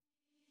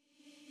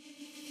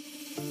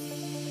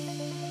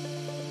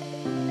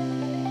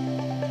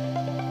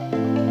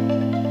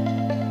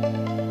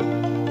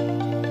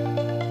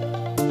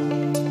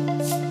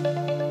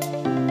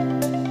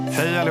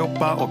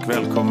allihopa och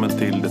välkommen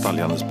till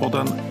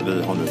Detaljhandelspodden.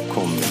 Vi har nu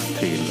kommit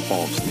till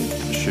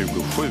avsnitt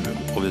 27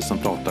 och vi som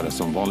pratar är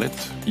som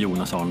vanligt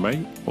Jonas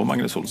Arnberg och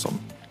Magnus Olsson.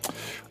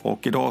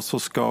 Och idag så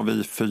ska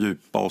vi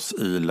fördjupa oss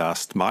i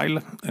Last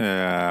Mile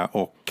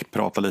och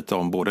prata lite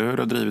om både hur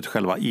det har drivit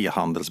själva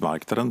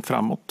e-handelsmarknaden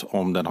framåt,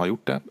 om den har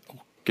gjort det,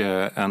 och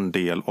en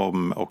del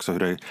om också hur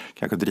det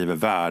kanske driver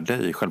värde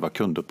i själva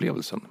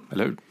kundupplevelsen,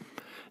 eller hur?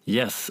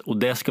 Yes, och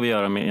det ska vi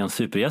göra med en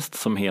supergäst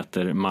som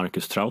heter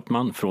Marcus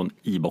Trautman från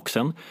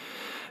iBoxen.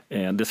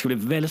 Det ska bli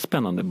väldigt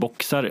spännande.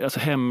 Boxar, alltså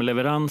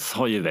hemleverans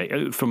har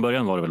ju, från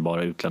början var det väl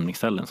bara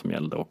utlämningsställen som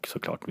gällde och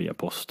såklart via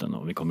posten,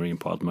 och vi kommer in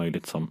på allt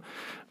möjligt som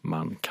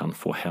man kan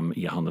få hem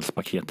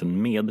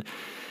e-handelspaketen med.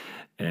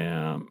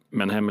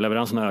 Men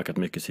hemleveransen har ökat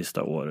mycket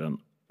sista åren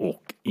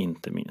och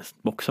inte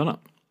minst boxarna.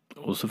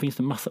 Och så finns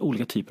det massa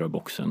olika typer av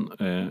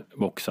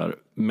boxar.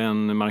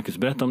 Men Marcus,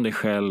 berätta om dig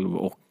själv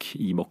och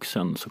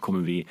iBoxen, så kommer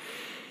vi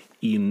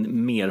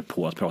in mer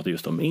på att prata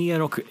just om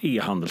er och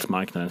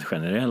e-handelsmarknaden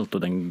generellt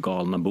och den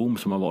galna boom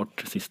som har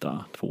varit de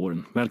sista 2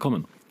 åren.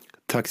 Välkommen!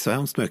 Tack så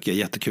hemskt mycket,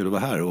 jättekul att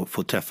vara här och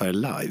få träffa er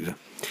live.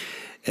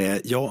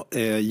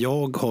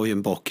 Jag har ju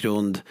en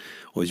bakgrund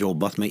och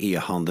jobbat med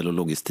e-handel och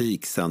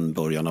logistik sedan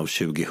början av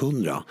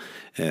 2000.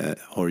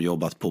 Har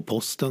jobbat på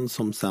Posten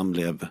som sen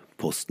blev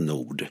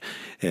PostNord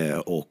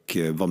och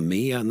var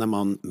med när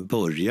man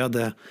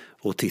började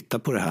och titta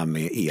på det här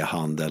med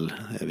e-handel.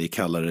 Vi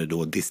kallar det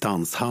då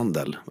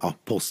distanshandel. Ja,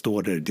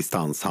 postorder,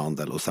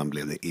 distanshandel och sen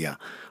blev det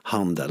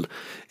e-handel.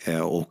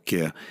 Och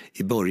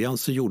i början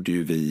så gjorde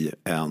ju vi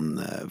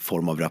en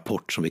form av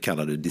rapport som vi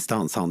kallade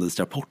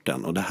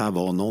distanshandelsrapporten. Och det här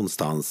var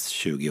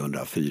någonstans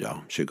 2004,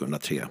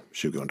 2003,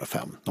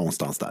 2005.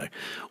 Någonstans där.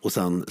 Och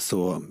sen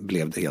så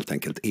blev det helt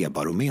enkelt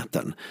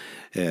e-barometern.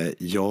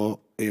 Jag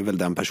är väl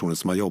den personen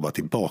som har jobbat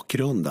i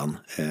bakgrunden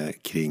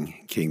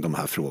kring de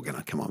här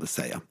frågorna, kan man väl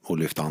säga, och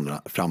lyft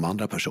fram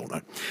andra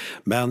personer.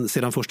 Men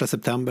sedan 1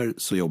 september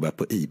så jobbar jag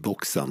på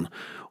iBoxen,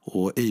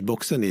 och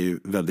iBoxen är ju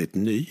väldigt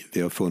ny.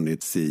 Vi har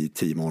funnits i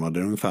 10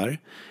 månader ungefär.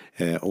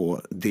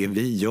 Och det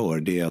vi gör,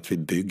 det är att vi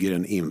bygger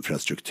en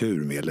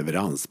infrastruktur med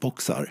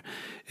leveransboxar.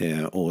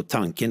 Och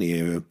tanken är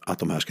ju att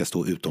de här ska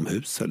stå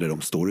utomhus, eller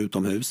de står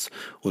utomhus,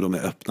 och de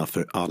är öppna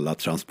för alla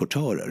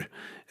transportörer.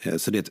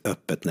 Så det är ett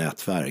öppet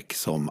nätverk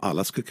som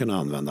alla ska kunna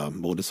använda,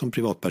 både som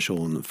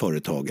privatperson,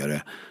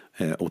 företagare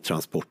och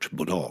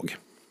transportbolag.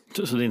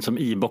 Så det är inte som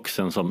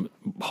iBoxen som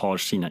har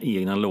sina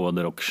egna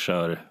lådor och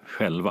kör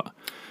själva?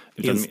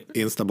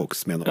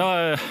 Instabox menar du?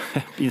 Ja,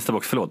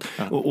 Instabox, förlåt.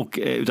 Ja.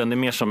 Utan det är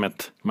mer som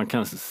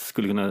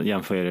skulle kunna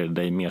jämföra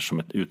dig mer som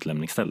ett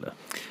utlämningsställe.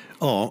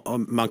 Ja,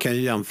 man kan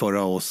ju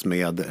jämföra oss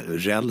med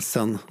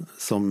rälsen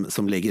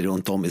som ligger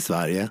runt om i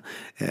Sverige.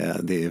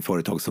 Det är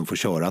företag som får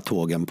köra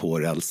tågen på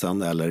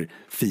rälsen, eller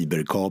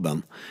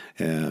fiberkabeln.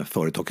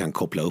 Företag kan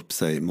koppla upp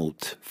sig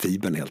mot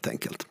fibern helt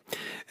enkelt.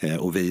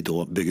 Och vi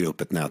då bygger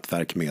upp ett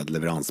nätverk med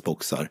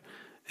leveransboxar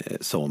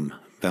som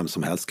vem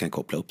som helst kan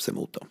koppla upp sig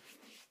mot då.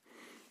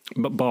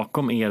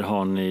 Bakom er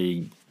har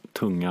ni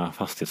tunga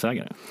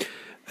fastighetsägare?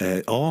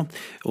 Ja,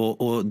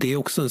 och det är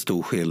också en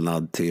stor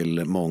skillnad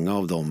till många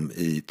av dem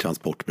i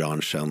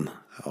transportbranschen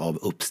av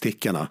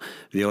uppstickarna.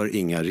 Vi har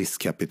inga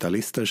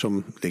riskkapitalister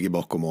som ligger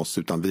bakom oss,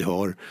 utan vi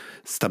har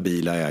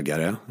stabila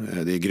ägare.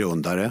 Det är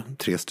grundare,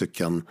 3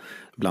 stycken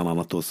bland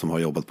annat då, som har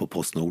jobbat på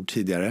PostNord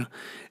tidigare.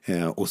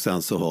 Och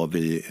sen så har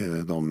vi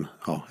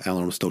en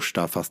av de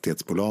största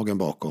fastighetsbolagen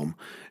bakom.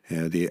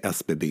 Det är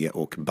SBB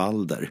och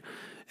Balder.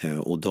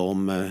 Och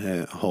de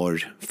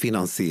har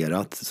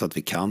finansierat så att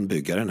vi kan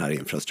bygga den här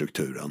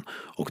infrastrukturen.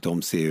 Och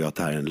de ser ju att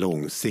det här är en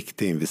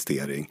långsiktig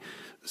investering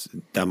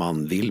där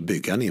man vill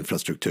bygga en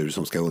infrastruktur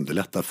som ska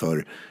underlätta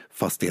för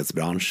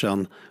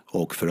fastighetsbranschen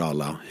och för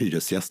alla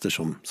hyresgäster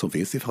som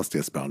finns i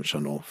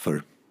fastighetsbranschen, och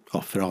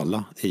för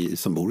alla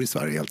som bor i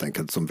Sverige helt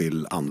enkelt, som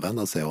vill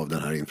använda sig av den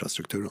här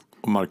infrastrukturen.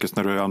 Och Marcus,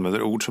 när du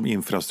använder ord som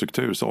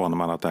infrastruktur så anar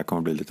man att det här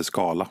kommer bli lite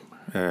skala.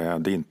 Det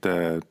är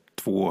inte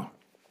 2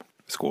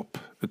 skåp,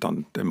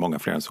 utan det är många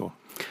fler än så.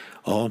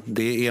 Ja,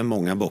 det är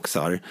många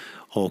boxar,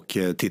 och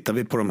tittar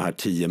vi på de här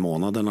 10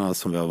 månaderna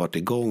som vi har varit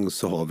igång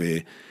så har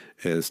vi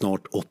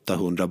snart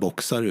 800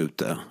 boxar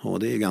ute, och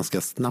det är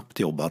ganska snabbt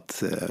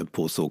jobbat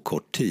på så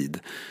kort tid.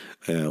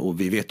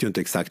 Och vi vet ju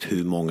inte exakt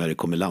hur många det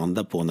kommer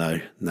landa på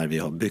när vi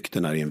har byggt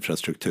den här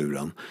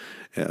infrastrukturen.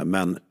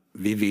 Men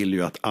vi vill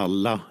ju att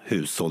alla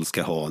hushåll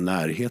ska ha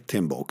närhet till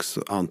en box.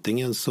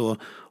 Antingen så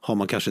har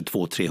man kanske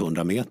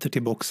 200-300 meter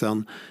till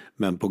boxen,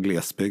 men på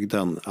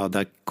glesbygden,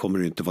 där kommer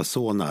det inte vara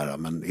så nära.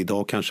 Men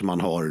idag kanske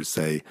man har,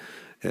 säg,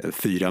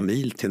 4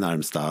 mil till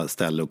närmsta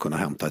ställe att kunna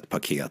hämta ett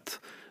paket.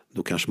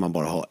 Då kanske man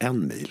bara har 1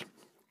 mil.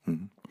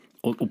 Mm.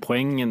 Och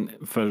poängen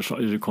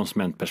ur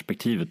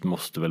konsumentperspektivet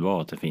måste väl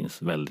vara att det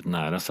finns väldigt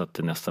nära, så att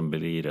det nästan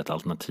blir ett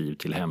alternativ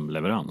till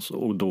hemleverans.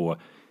 Och då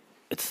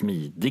ett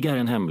smidigare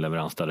än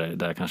hemleverans där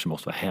jag kanske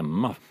måste vara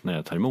hemma när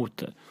jag tar emot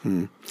det.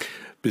 Mm.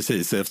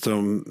 Precis,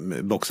 eftersom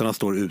boxarna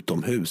står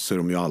utomhus så är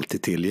de ju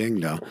alltid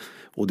tillgängliga.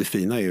 Och det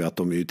fina är ju att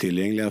de är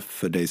tillgängliga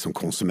för dig som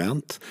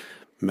konsument,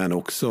 men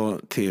också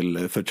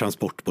för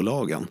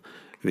transportbolagen.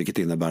 vilket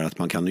innebär att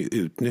man kan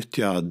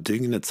utnyttja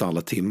dygnets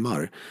alla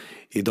timmar.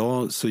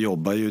 Idag så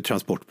jobbar ju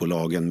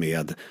transportbolagen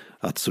med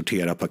att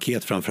sortera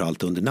paket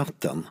framförallt under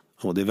natten.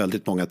 Och det är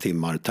väldigt många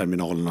timmar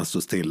terminalerna står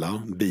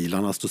stilla,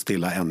 bilarna står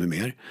stilla ännu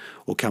mer.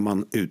 Och kan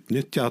man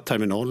utnyttja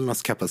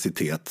terminalernas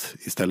kapacitet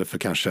istället för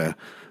kanske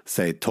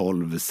säg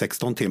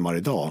 12-16 timmar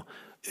idag,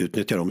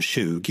 utnyttja dem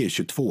 20,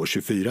 22,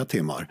 24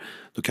 timmar,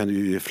 då kan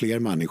du ge fler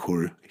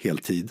människor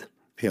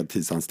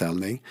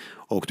heltidsanställning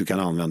och du kan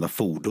använda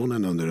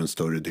fordonen under en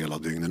större del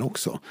av dygnen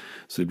också.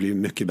 Så det blir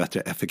mycket bättre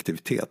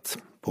effektivitet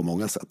på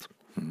många sätt.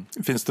 Mm.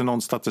 Finns det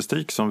någon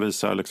statistik som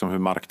visar liksom hur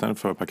marknaden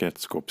för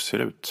paketskåp ser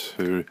ut?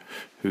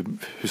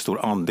 Hur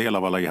stor andel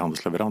av alla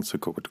e-handelsleveranser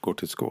går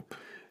till skåp?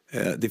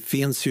 Det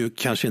finns ju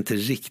kanske inte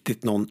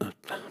riktigt någon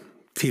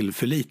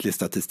tillförlitlig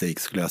statistik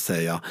skulle jag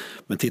säga.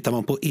 Men tittar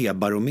man på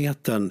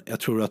e-barometern, jag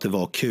tror att det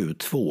var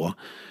Q2,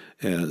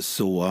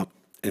 så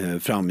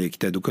framgick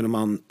det,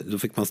 då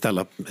fick man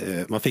ställa,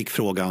 man fick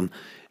frågan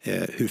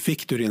hur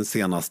fick du din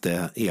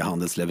senaste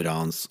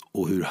e-handelsleverans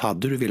och hur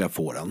hade du velat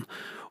få den?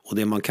 Och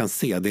det man kan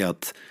se det är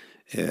att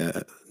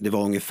det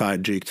var ungefär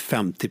drygt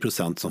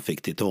 50% som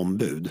fick till ett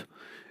ombud.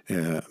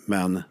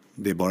 Men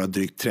det är bara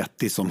drygt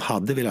 30% som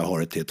hade velat ha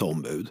det till ett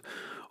ombud.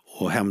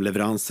 Och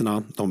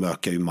hemleveranserna, de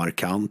ökar ju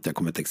markant, jag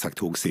kommer inte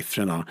exakt ihåg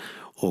siffrorna.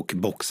 Och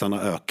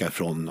boxarna ökar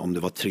från, om det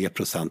var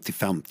 3% till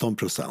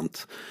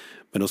 15%.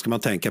 Men då ska man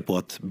tänka på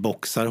att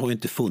boxar har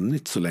inte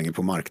funnits så länge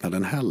på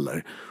marknaden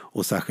heller.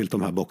 Och särskilt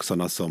de här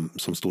boxarna som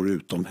står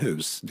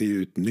utomhus, det är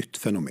ju ett nytt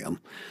fenomen.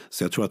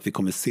 Så jag tror att vi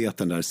kommer se att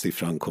den där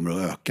siffran kommer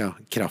att öka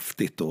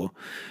kraftigt. Och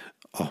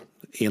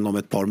inom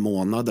ett par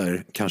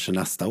månader, kanske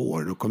nästa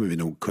år, då kommer vi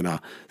nog kunna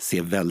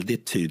se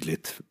väldigt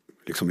tydligt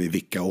liksom i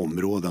vilka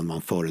områden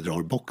man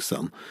föredrar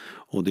boxen.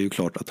 Och det är ju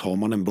klart att har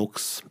man en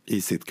box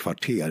i sitt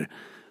kvarter,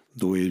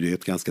 då är det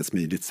ett ganska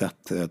smidigt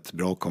sätt, ett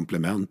bra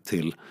komplement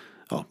till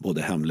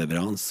både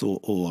hemleverans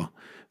och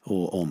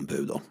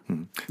ombud. Då.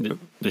 Mm.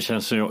 Det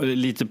känns ju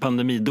lite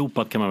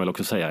pandemidopat kan man väl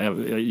också säga.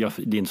 Det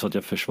är inte så att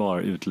jag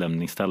försvarar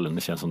utlämningsställen.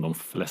 Det känns som de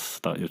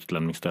flesta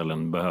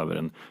utlämningsställen behöver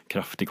en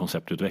kraftig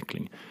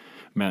konceptutveckling.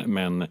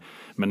 Men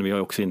vi har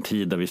också en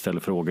tid där vi ställer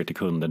frågor till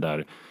kunder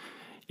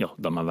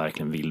där man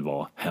verkligen vill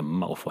vara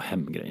hemma och få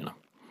hem grejerna.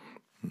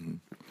 Mm.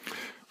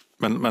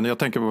 Men jag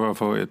tänker på att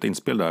få ett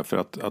inspel där, för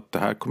att det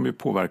här kommer ju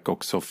påverka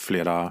också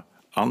flera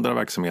andra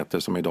verksamheter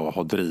som idag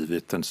har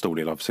drivit en stor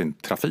del av sin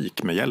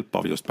trafik med hjälp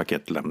av just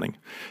paketlämning.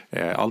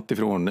 Allt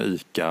ifrån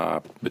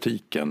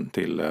ICA-butiken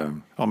till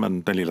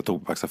den lilla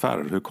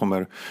tobaksaffären. Hur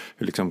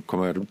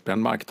kommer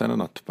den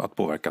marknaden att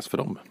påverkas för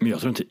dem? Men jag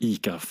tror inte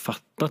ICA har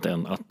fattat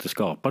än att det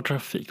skapar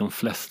trafik. De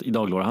flesta, i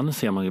dagligvaruhandeln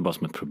ser man ju bara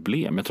som ett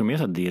problem. Jag tror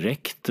mer att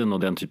direkten och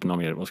den typen av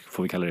mer, vad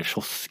får vi kalla det,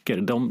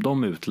 kiosker.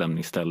 De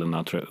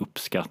utlämningsställena tror jag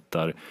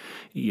uppskattar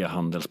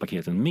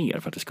e-handelspaketen mer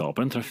för att det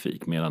skapar en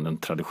trafik, medan den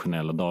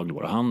traditionella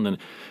dagligvaruhandeln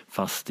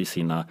fast i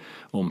sina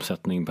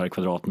omsättning per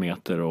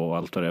kvadratmeter och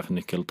allt vad det är för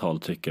nyckeltal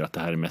tycker att det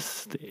här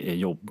mest är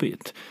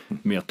jobbigt.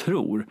 Men jag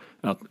tror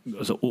att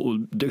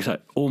det är så här,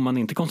 om man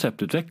inte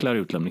konceptutvecklar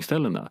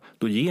utlämningsställena,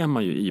 då ger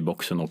man ju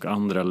e-boxen och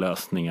andra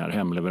lösningar,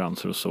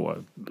 hemleveranser och så,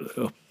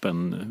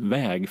 öppen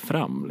väg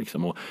fram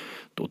liksom. Och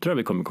då tror jag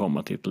vi kommer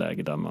komma till ett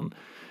läge där man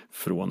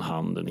från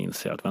handeln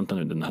inser att vänta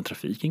nu, den här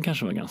trafiken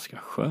kanske var ganska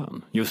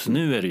skön. Just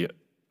nu är det ju,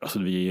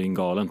 vi är i en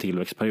galen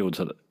tillväxtperiod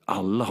så att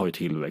alla har ju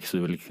tillväxt, det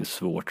är väl lite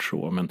svårt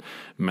så,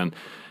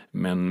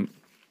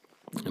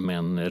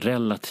 men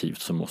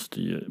relativt så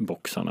måste ju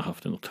boxarna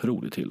haft en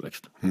otrolig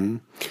tillväxt. Mm.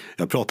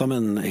 Jag pratar med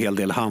en hel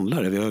del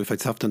handlare. Vi har ju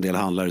faktiskt haft en del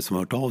handlare som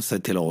har hört av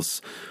sig till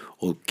oss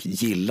och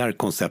gillar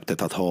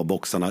konceptet att ha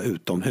boxarna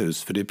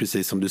utomhus. För det är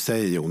precis som du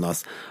säger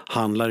Jonas,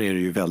 handlare är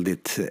ju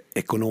väldigt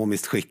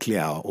ekonomiskt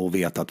skickliga och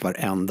vet att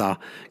varenda,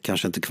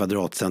 kanske inte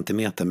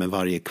kvadratcentimeter, men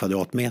varje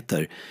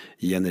kvadratmeter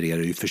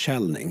genererar ju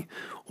försäljning.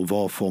 Och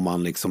vad får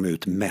man liksom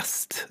ut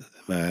mest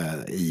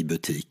i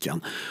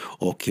butiken?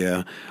 Och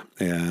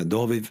då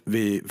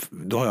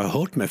har jag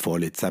hört mig för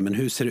lite så här, men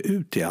hur ser det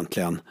ut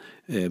egentligen?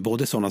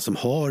 Både sådana som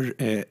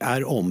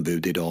är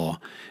ombud idag,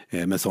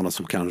 men sådana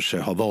som kanske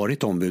har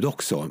varit ombud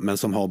också, men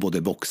som har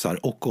både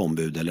boxar och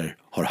ombud eller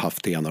har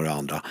haft det ena och det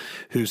andra.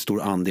 Hur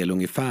stor andel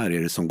ungefär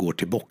är det som går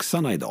till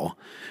boxarna idag?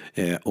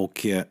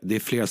 Och det är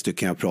flera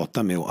stycken jag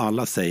pratar med och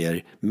alla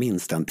säger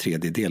minst en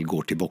tredjedel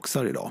går till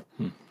boxar idag.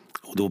 Mm.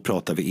 Och då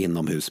pratar vi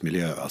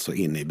inomhusmiljö, alltså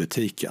inne i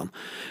butiken.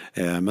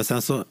 Men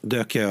sen så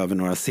dök jag över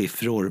några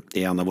siffror.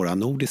 I en av våra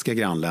nordiska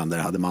grannländer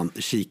hade man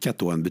kikat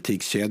då en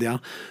butikskedja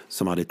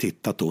som hade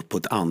tittat då på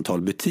ett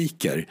antal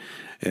butiker.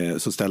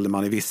 Så ställde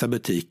man i vissa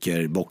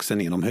butiker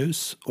boxen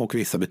inomhus och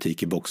vissa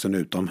butiker boxen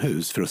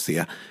utomhus för att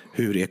se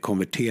hur är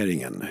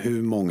konverteringen.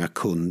 Hur många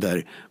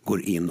kunder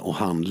går in och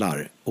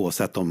handlar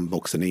oavsett om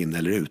boxen är inne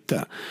eller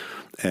ute.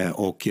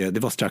 Och det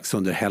var strax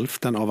under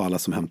hälften av alla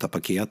som hämtade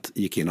paket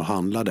gick in och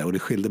handlade och det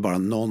skilde bara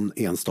någon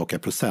enstaka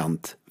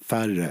procent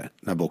färre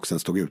när boxen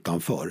stod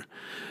utanför.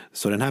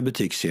 Så den här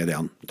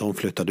butikskedjan, de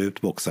flyttade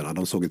ut boxarna.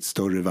 De såg ett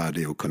större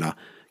värde i att kunna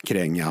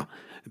kränga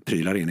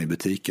prylar in i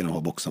butiken och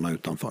ha boxarna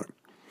utanför.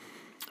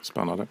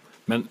 Spännande.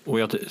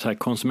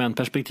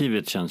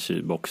 Konsumentperspektivet känns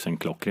ju boxen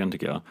klockren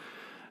tycker jag.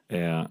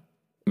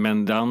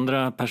 Men det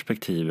andra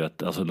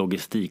perspektivet, alltså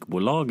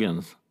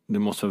logistikbolagen, det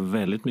måste vara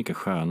väldigt mycket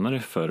skönare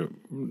för...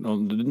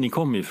 Ni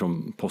kommer ju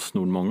från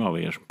Postnord, många av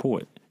er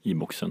på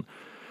e-boxen.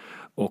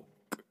 Och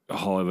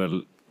har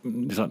väl...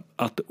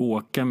 Att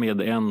åka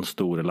med en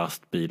stor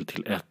lastbil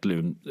till ett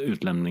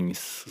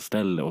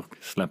utlämningsställe och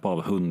släppa av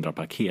 100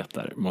 paket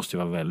där måste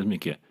ju vara väldigt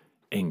mycket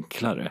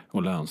enklare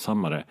och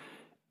lönsammare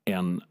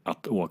än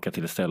att åka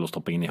till ett ställe och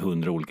stoppa in i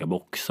 100 olika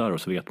boxar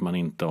och så vet man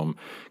inte om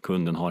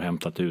kunden har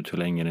hämtat ut hur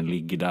länge den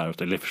ligger där.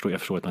 Jag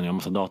förstår att man gör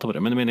massa data på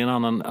det, men det är en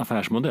annan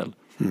affärsmodell.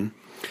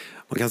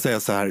 Man kan säga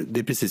så här, det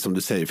är precis som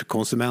du säger, för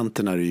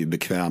konsumenterna är det ju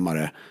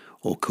bekvämare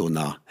att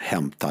kunna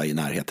hämta i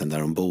närheten där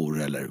de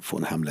bor eller få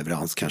en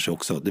hemleverans kanske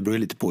också. Det beror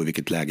lite på i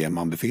vilket läge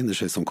man befinner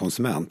sig som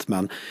konsument.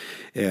 Men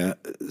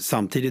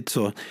samtidigt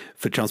så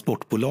för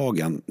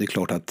transportbolagen, det är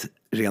klart att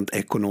rent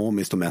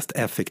ekonomiskt och mest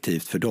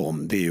effektivt för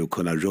dem, det är ju att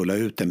kunna rulla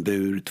ut en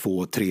bur,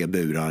 2, 3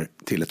 burar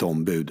till ett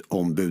ombud.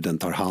 Ombuden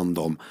tar hand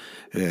om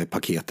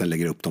paketen,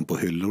 lägger upp dem på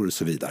hyllor och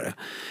så vidare.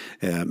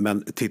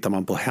 Men tittar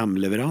man på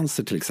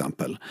hemleveranser till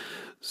exempel,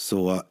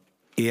 så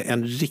är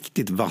en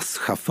riktigt vass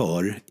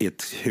chaufför i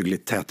ett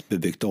hyggligt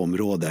tättbebyggt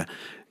område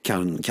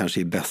kan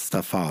kanske i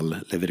bästa fall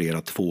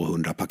leverera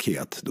 200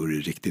 paket. Då är det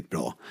riktigt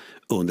bra.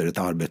 Under ett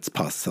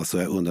arbetspass, alltså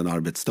under en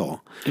arbetsdag.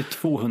 Det är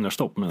 200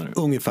 stopp menar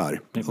du?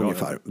 Ungefär.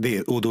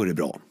 Och då är det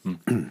bra.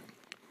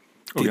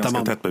 Och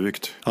ganska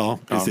tättbebyggt. Ja,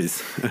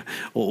 precis. Ja.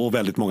 Och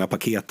väldigt många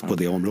paket på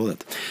det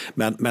området.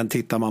 Men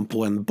tittar man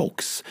på en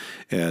box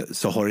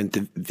så har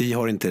vi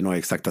har inte några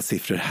exakta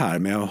siffror här,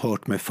 men jag har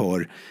hört mig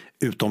för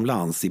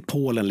utomlands. I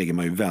Polen ligger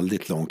man ju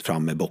väldigt långt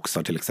fram med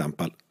boxar till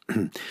exempel.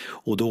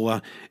 Och då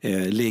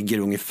ligger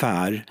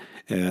ungefär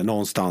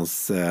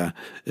någonstans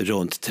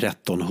runt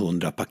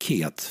 1300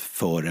 paket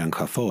för en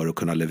chaufför att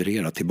kunna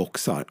leverera till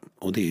boxar.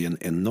 Och det är en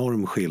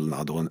enorm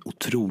skillnad och en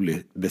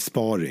otrolig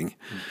besparing.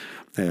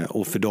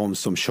 Och för de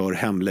som kör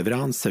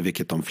hemleveranser,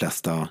 vilket de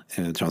flesta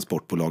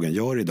transportbolagen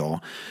gör idag,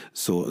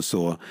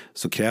 så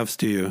krävs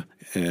det ju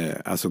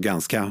alltså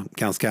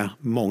ganska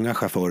många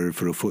chaufförer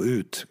för att få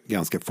ut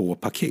ganska få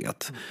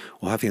paket.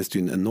 Och här finns det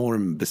ju en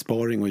enorm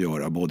besparing att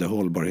göra, både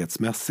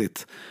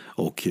hållbarhetsmässigt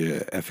och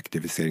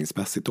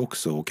effektiviseringsmässigt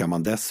också. Och kan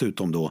man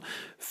dessutom då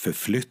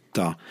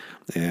förflytta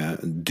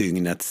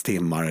dygnets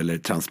timmar eller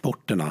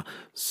transporterna,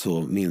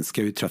 så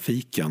minskar ju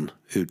trafiken,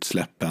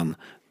 utsläppen.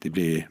 Det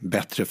blir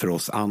bättre för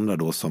oss andra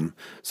då som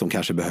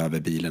kanske behöver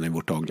bilen i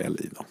vårt dagliga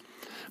liv. Då.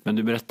 Men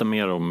du berättar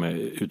mer om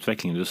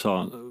utvecklingen. Du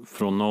sa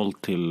från 0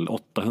 till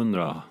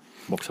 800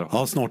 boxar.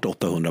 Ja, snart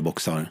 800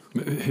 boxar.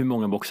 Hur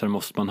många boxar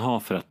måste man ha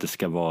för att det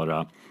ska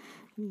vara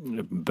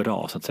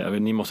bra så att säga?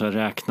 Ni måste ha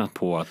räknat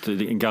på att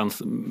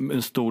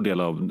en stor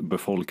del av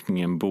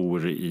befolkningen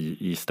bor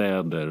i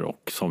städer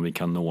och som vi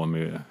kan nå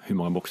med hur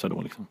många boxar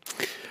då liksom?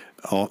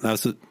 Ja,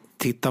 alltså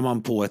tittar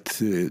man på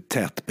ett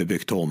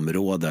tätbebyggt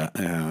område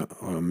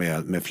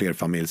med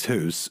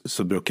flerfamiljshus,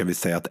 så brukar vi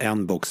säga att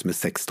en box med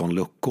 16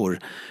 luckor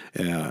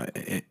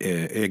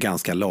är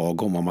ganska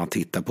lagom om man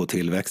tittar på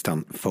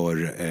tillväxten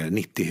för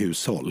 90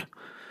 hushåll.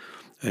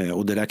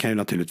 Och det där kan ju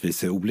naturligtvis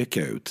se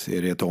olika ut.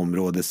 Är det ett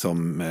område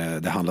som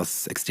det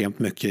handlas extremt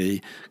mycket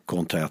i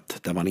kontra ett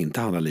där man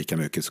inte handlar lika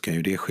mycket, så kan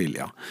ju det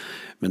skilja.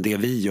 Men det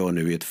vi gör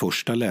nu i ett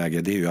första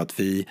läge, det är ju att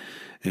vi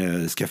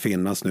ska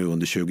finnas nu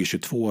under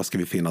 2022 ska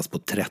vi finnas på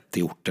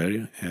 30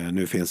 orter.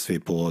 Nu finns vi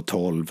på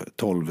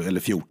 12 eller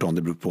 14,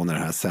 det beror på när det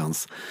här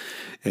sänds.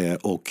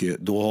 Och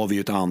då har vi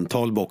ju ett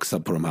antal boxar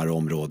på de här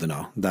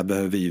områdena. Där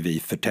behöver vi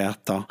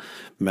förtäta,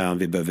 men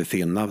vi behöver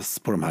finnas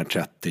på de här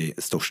 30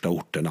 största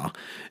orterna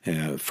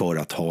för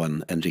att ha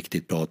en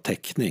riktigt bra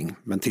täckning.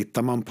 Men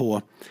tittar man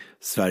på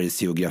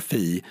Sveriges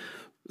geografi,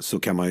 så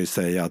kan man ju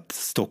säga att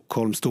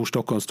Stockholm,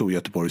 Storstockholm,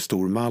 Storgöteborg,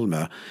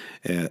 Stormalmö,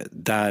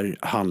 där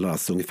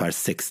handlas ungefär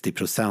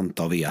 60%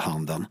 av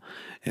e-handeln.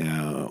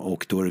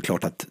 Och då är det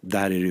klart att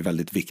där är det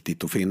väldigt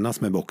viktigt att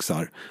finnas med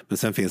boxar. Men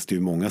sen finns det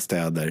ju många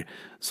städer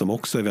som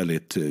också är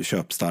väldigt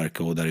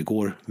köpstarka och där det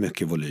går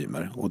mycket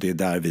volymer. Och det är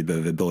där vi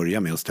behöver börja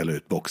med att ställa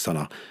ut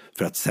boxarna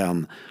för att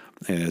sen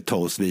ta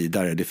oss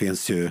vidare. Det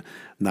finns ju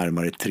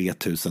närmare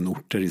 3000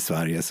 orter i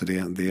Sverige. Så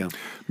det...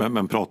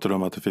 Men pratar du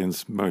om att det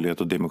finns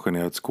möjlighet att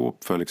dimensionera ett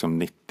skåp för liksom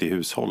 90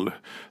 hushåll,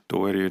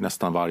 då är det ju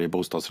nästan varje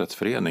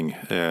bostadsrättsförening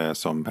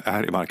som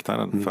är i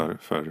marknaden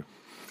för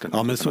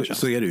Ja, men så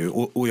är det ju.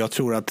 Och jag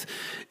tror att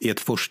i ett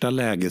första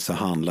läge så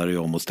handlar det ju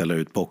om att ställa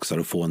ut boxar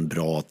och få en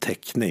bra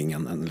täckning,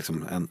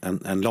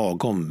 en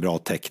lagom bra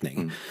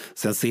täckning.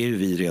 Sen ser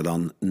vi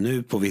redan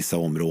nu på vissa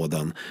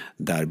områden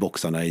där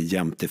boxarna är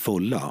jämte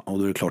fulla, och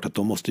då är det klart att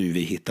då måste ju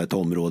vi hitta ett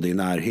område i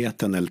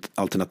närheten eller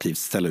alternativt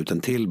ställa ut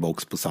en till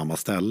box på samma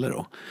ställe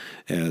då.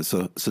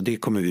 Så det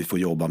kommer vi få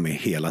jobba med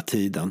hela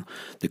tiden.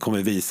 Det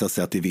kommer visa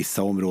sig att i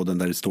vissa områden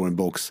där det står en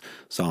box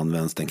så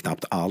används den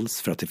knappt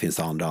alls för att det finns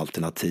andra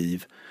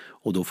alternativ.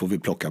 Och då får vi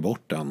plocka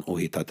bort den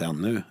och hitta ett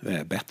ännu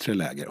bättre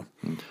läge. Då.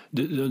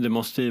 Det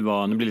måste ju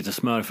vara, nu blir det lite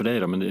smör för dig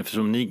då, men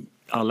eftersom ni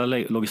alla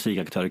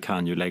logistikaktörer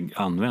kan ju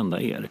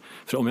använda er.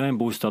 För om jag är en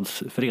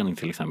bostadsförening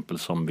till exempel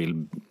som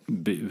vill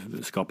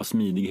skapa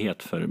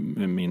smidighet för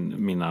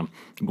mina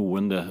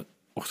boende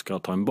och ska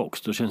ta en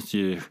box, då känns det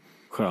ju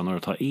skönare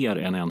att ta er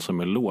än en som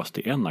är låst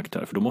i en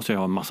aktör. För då måste jag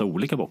ha en massa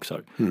olika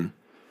boxar. Mm.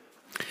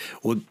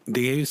 Och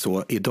det är ju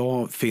så,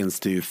 idag finns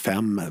det ju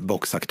 5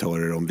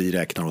 boxaktörer om vi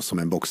räknar oss som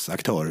en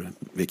boxaktör,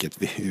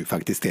 vilket vi ju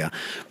faktiskt är.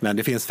 Men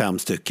det finns 5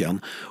 stycken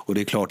och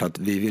det är klart att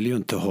vi vill ju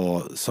inte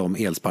ha som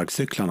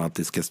elsparkcyklarna att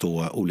det ska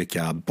stå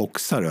olika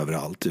boxar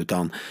överallt,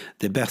 utan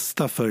det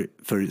bästa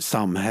för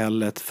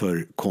samhället,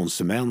 för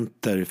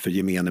konsumenter, för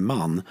gemene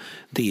man,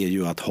 det är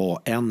ju att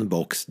ha en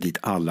box dit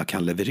alla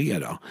kan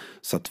leverera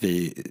så att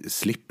vi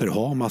slipper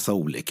ha massa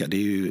olika. Det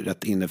är ju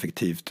rätt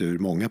ineffektivt ur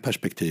många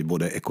perspektiv,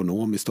 både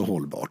ekonomiskt och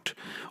hållbart.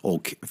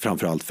 Och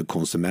framförallt för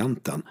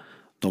konsumenten.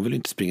 De vill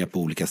inte springa på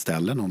olika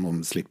ställen om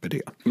de slipper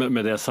det. Men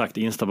med det sagt,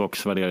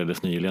 Instabox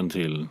värderades nyligen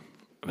till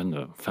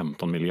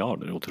 15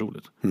 miljarder,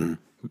 otroligt. Mm.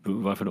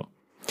 Varför då?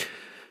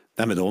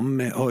 Nej, men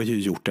de har ju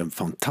gjort en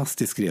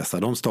fantastisk resa.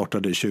 De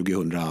startade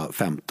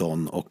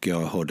 2015 och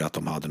jag hörde att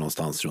de hade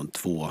någonstans runt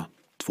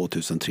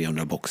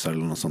 2300 boxar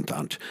eller något sånt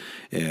där.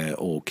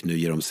 Och nu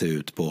ger de sig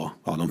ut på,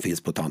 de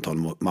finns på ett antal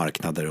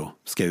marknader och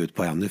ska ut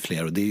på ännu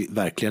fler. Och det är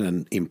verkligen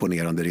en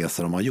imponerande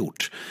resa de har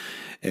gjort.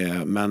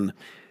 Men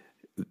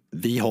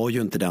vi har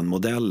ju inte den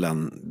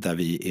modellen där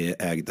vi är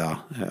ägda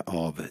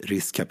av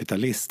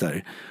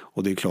riskkapitalister.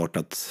 Och det är klart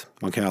att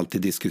man kan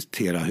alltid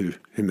diskutera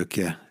hur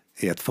mycket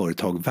är ett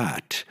företag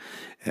värt.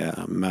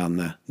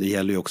 Men det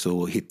gäller ju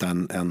också att hitta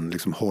en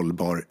liksom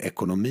hållbar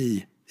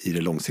ekonomi i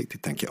det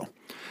långsiktigt, tänker jag.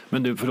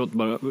 Men du, förlåt,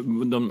 bara,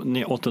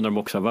 ni 800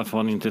 boxar, varför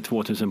har ni inte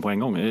 2000 på en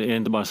gång? Är det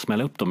inte bara att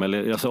smälla upp dem?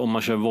 Eller, alltså, om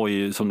man kör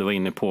Voi som du var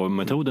inne på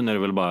metoden, är det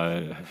väl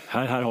bara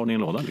här har ni en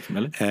låda? Liksom,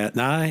 eller?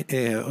 Nej,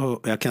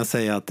 jag kan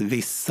säga att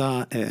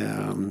vissa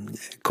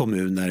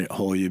kommuner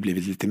har ju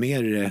blivit lite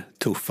mer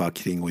tuffa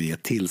kring att ge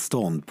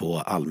tillstånd på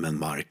allmän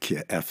mark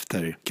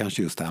efter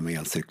kanske just det här med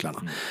elcyklarna.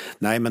 Mm.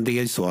 Nej, men det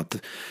är ju så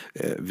att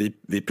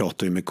vi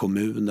pratar ju med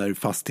kommuner,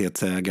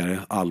 fastighetsägare,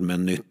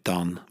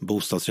 allmännyttan,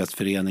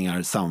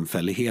 bostadsrättsföreningar,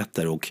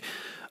 samfälligheter, och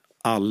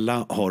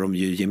alla har de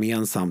ju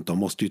gemensamt, de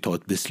måste ju ta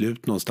ett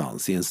beslut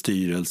någonstans i en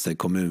styrelse,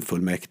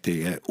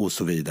 kommunfullmäktige och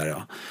så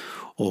vidare.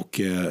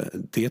 Och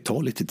det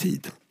tar lite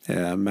tid.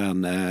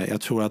 Men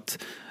jag tror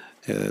att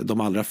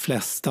de allra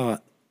flesta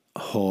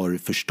har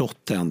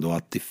förstått ändå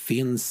att det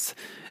finns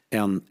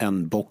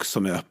en box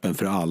som är öppen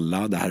för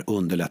alla. Det här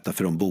underlättar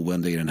för de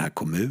boende i den här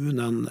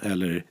kommunen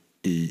eller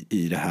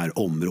i det här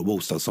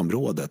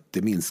bostadsområdet.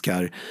 Det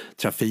minskar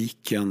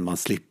trafiken, man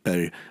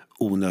slipper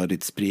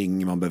onödigt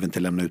spring, man behöver inte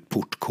lämna ut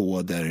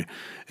portkoder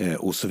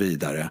och så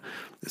vidare.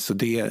 Så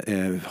det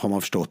har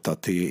man förstått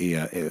att det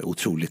är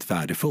otroligt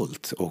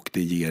värdefullt och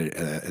det ger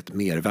ett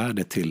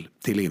mervärde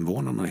till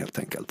invånarna helt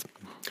enkelt.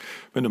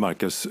 Men du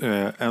Marcus,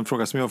 en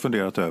fråga som jag har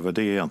funderat över,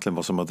 det är egentligen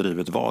vad som har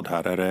drivit vad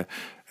här.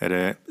 Är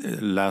det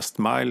Last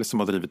Mile som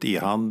har drivit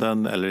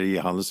e-handeln eller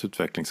e-handels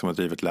utveckling som har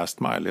drivit Last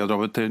Mile? Jag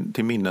drar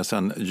till minnes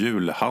en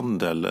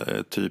julhandel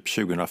typ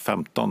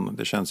 2015.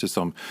 Det känns ju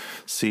som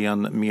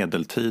sen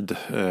medeltid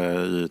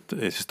i ett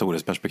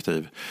historiskt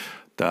perspektiv.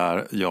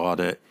 Där jag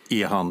hade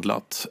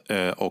e-handlat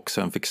och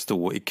sen fick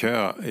stå i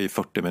kö i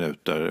 40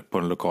 minuter på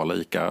den lokala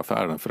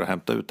ICA-affären för att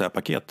hämta ut det här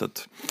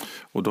paketet.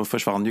 Och då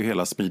försvann ju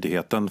hela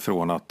smidigheten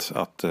från att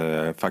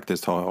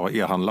faktiskt ha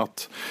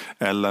e-handlat.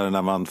 Eller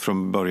när man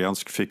från början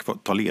fick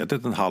ta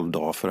ledigt en halv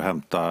dag för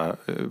att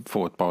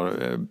få ett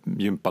par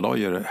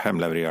gympadojor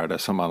hemlevererade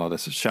som man hade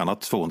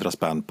tjänat 200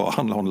 spänn på att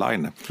handla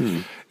online.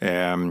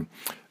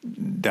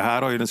 Det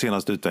här har ju den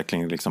senaste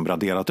utvecklingen liksom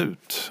raderat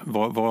ut.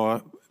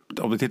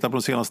 Om vi tittar på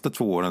de senaste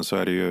 2 åren så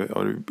har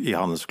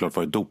e-handeln såklart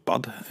varit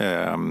dopad.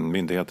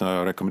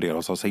 Myndigheterna rekommenderar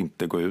oss att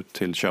inte gå ut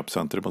till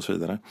köpcentrum och så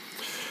vidare.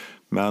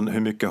 Men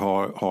hur mycket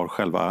har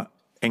själva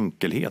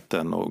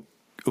enkelheten och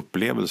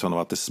upplevelsen av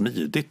att det är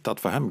smidigt att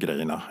få hem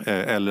grejerna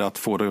eller att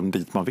få dem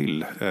dit man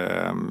vill?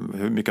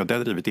 Hur mycket har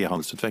det drivit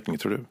e-handelsutveckling,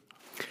 tror du?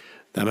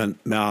 Nej, men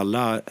med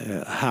alla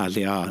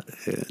härliga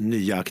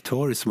nya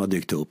aktörer som har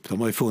dykt upp, de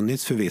har ju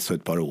funnits förvisso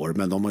ett par år,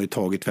 men de har ju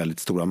tagit väldigt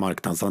stora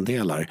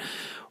marknadsandelar.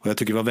 Och jag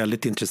tycker det var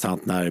väldigt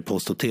intressant när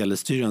Post- och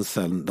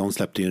telestyrelsen, de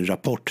släppte ju en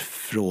rapport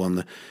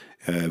från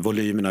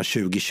volymerna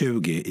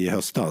 2020 i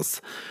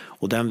höstas.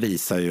 Och den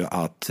visar ju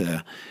att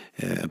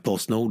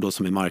PostNord då,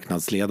 som är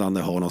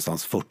marknadsledande, har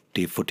någonstans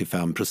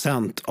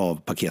 40-45% av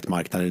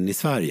paketmarknaden i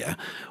Sverige.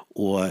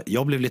 Och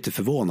jag blev lite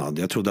förvånad.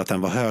 Jag trodde att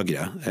den var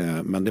högre.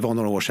 Men det var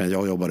några år sedan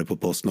jag jobbade på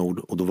PostNord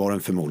och då var den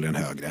förmodligen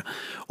högre.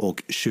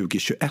 Och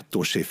 2021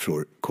 års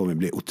siffror kommer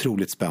bli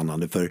otroligt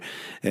spännande. För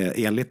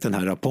enligt den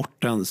här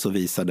rapporten så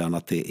visar den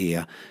att det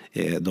är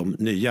de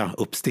nya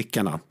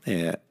uppstickarna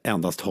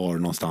endast har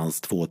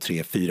någonstans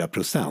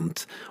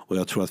 2-3-4%. Och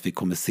jag tror att vi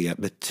kommer se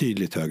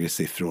betydligt högre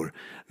siffror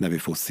när vi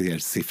får se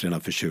siffrorna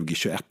för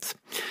 2021.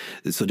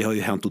 Så det har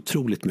ju hänt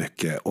otroligt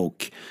mycket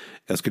och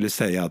jag skulle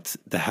säga att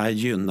det här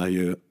gynnar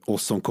ju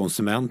oss som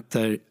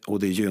konsumenter och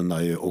det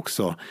gynnar ju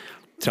också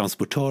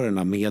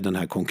transportörerna med den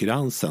här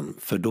konkurrensen,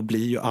 för då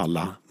blir ju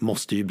alla,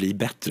 måste ju bli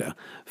bättre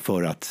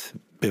för att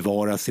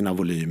bevara sina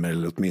volymer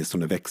eller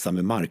åtminstone växa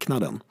med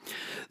marknaden.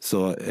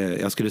 Så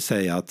jag skulle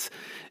säga att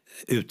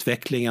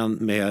utvecklingen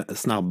med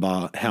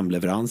snabba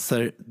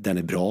hemleveranser, den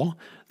är bra.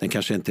 Den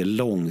kanske inte är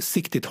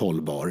långsiktigt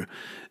hållbar.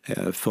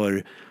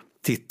 För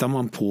tittar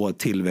man på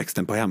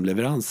tillväxten på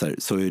hemleveranser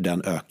så är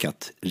den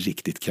ökat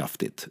riktigt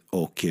kraftigt.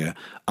 Och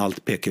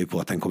allt pekar ju på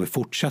att den kommer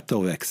fortsätta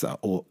att växa.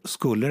 Och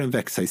skulle den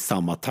växa i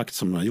samma takt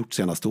som den har gjort de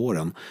senaste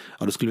åren,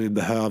 ja, då skulle vi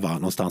behöva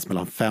någonstans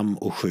mellan 5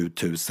 och 7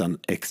 000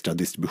 extra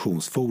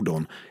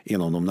distributionsfordon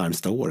inom de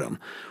närmsta åren.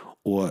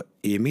 Och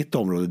i mitt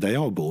område där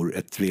jag bor,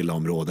 ett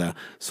villaområde,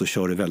 så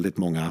kör det väldigt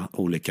många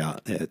olika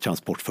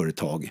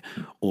transportföretag.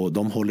 Och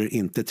de håller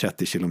inte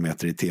 30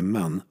 kilometer i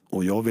timmen.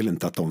 Och jag vill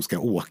inte att de ska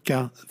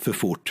åka för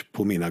fort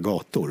på mina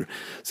gator.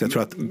 Så jag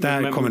tror att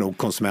där kommer nog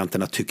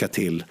konsumenterna tycka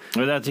till.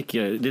 Och där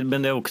tycker jag,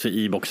 men det är också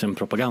i-boxen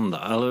propaganda.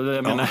 Alltså,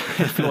 jag menar,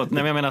 förlåt,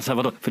 nej, jag menar så här,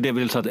 vadå? För det är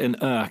väl så att en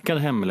ökad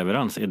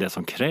hemleverans är det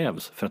som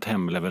krävs för att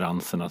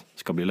hemleveranserna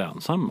ska bli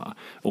lönsamma.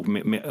 Och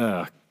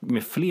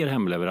med fler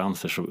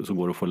hemleveranser så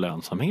går det att få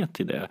lönsamhet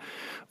i det.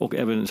 Och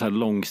även så här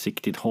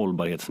långsiktigt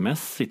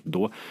hållbarhetsmässigt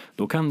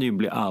då kan det ju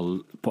bli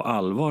på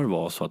allvar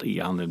vara så att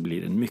e-handel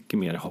blir en mycket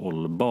mer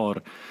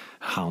hållbar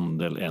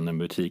handel än en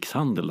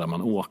butikshandel där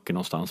man åker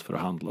någonstans för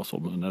att handla och så.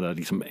 Där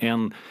liksom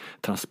en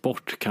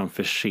transport kan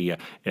förse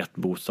ett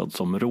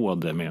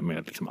bostadsområde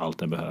med liksom allt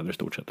den behöver i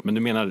stort sett. Men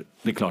du menar,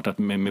 det är klart att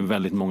med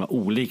väldigt många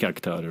olika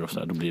aktörer och så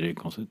där, då blir det ju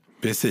konstigt.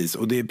 Precis,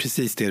 och det är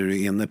precis det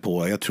du är inne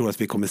på. Jag tror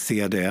att vi kommer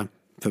se det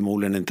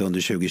förmodligen inte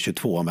under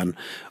 2022, men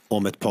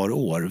om ett par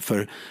år.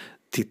 För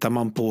tittar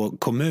man på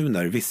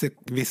kommuner,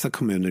 vissa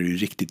kommuner är ju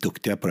riktigt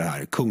duktiga på det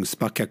här.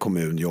 Kungsbacka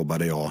kommun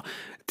jobbade jag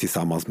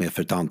tillsammans med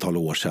för ett antal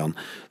år sedan.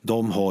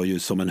 De har ju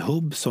som en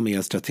hubb som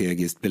är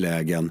strategiskt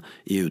belägen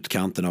i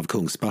utkanten av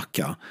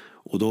Kungsbacka.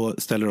 Och då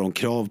ställer de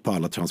krav på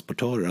alla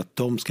transportörer att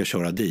de ska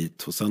köra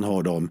dit. Och sen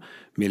har de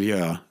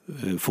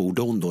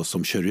miljöfordon då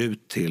som kör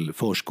ut till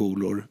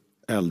förskolor,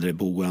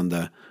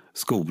 äldreboende,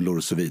 skolor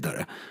och så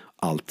vidare.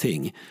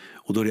 Allting.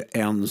 Och då är det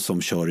en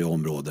som kör i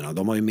områdena.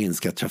 De har ju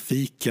minskat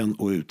trafiken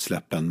och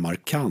utsläppen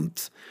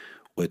markant.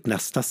 Och ett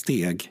nästa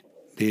steg,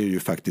 det är ju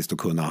faktiskt att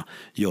kunna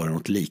göra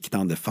något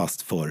liknande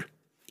fast för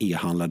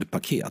e-handlade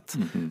paket.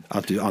 Mm-hmm.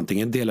 Att du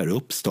antingen delar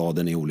upp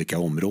staden i olika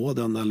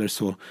områden eller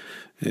så.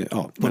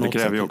 Ja, men det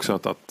kräver ju också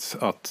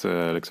att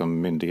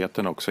liksom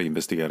myndigheten också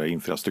investerar i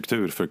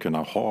infrastruktur för att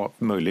kunna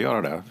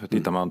möjliggöra det. För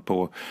tittar man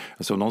på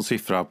någon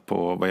siffra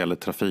på vad gäller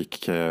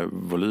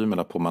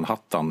trafikvolymerna på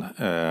Manhattan,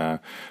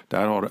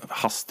 där har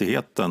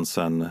hastigheten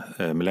sedan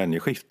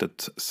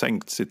millennieskiftet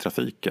sänkts i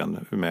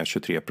trafiken med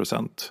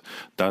 23%.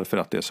 Därför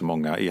att det är så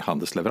många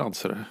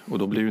e-handelsleveranser. Och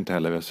då blir ju inte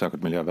heller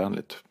särskilt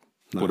miljövänligt.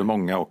 Nej. Både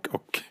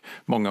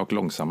många och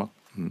långsamma.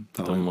 Mm.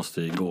 Ja. De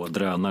måste ju gå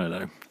drönare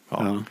där.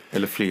 Ja. Ja.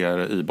 Eller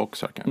fler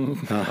i-boxar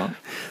kanske. Ja.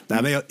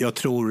 Nej, men jag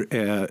tror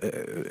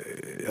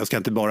jag ska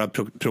inte bara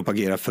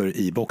propagera för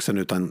i-boxen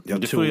utan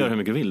du får göra hur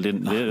mycket du vill.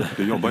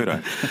 Du jobbar ju där.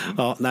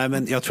 Ja, nej,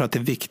 men jag tror att det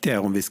viktiga är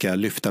om vi ska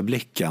lyfta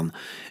blicken.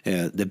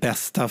 Det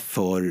bästa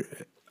för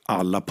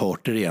alla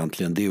parter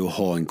egentligen, det är att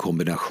ha en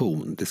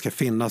kombination. Det ska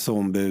finnas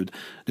ombud,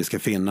 det ska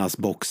finnas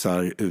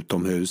boxar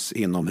utomhus,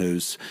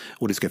 inomhus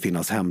och det ska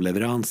finnas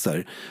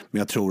hemleveranser. Men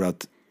jag tror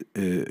att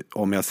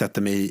om jag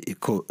sätter mig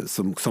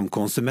som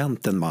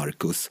konsumenten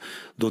Marcus,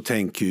 då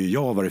tänker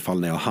jag i varje fall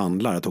när jag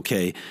handlar att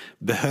okej,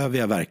 behöver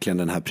jag verkligen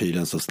den här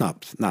prylen så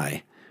snabbt?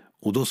 Nej.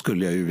 Och då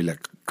skulle jag ju vilja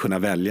kunna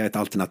välja ett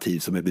alternativ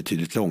som är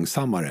betydligt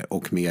långsammare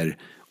och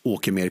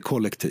åker mer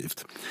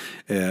kollektivt.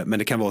 Men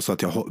det kan vara så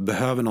att jag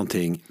behöver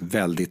någonting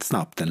väldigt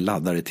snabbt, en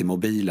laddare till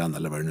mobilen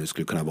eller vad det nu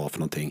skulle kunna vara för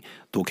någonting.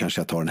 Då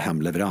kanske jag tar en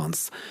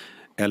hemleverans.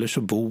 Eller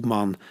så bor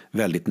man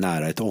väldigt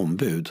nära ett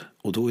ombud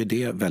och då är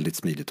det väldigt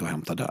smidigt att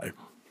hämta där.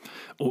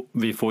 Och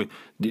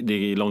det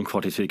är långt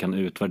kvar tills vi kan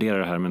utvärdera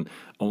det här, men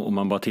om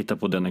man bara tittar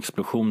på den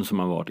explosion som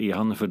har varit,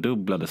 e-handeln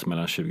fördubblades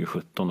mellan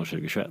 2017 och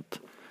 2021.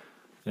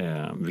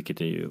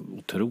 Vilket är ju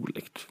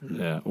otroligt.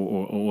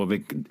 Och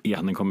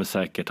e-handeln kommer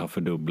säkert ha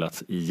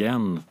fördubblats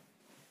igen,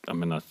 jag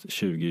menar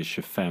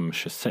 2025,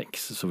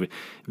 26. Så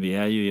vi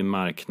är ju i en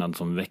marknad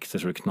som växer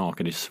så det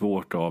knakar. Det är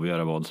svårt att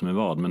avgöra vad som är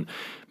vad. Men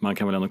man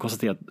kan väl ändå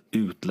konstatera att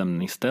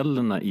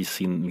utlämningsställena i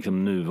sin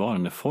liksom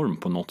nuvarande form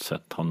på något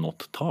sätt har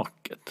nått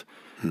taket.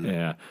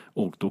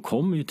 Och då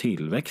kommer ju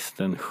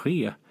tillväxten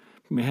ske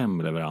med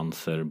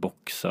hemleveranser,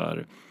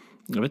 boxar.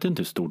 Jag vet inte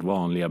hur stort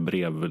vanliga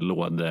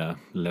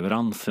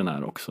brevlådeleveransen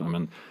är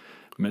också.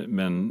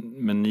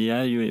 Men ni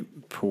är ju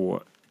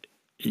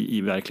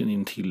i verkligen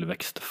en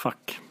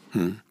tillväxtfack.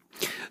 Mm.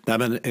 Nej,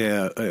 men,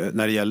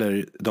 när det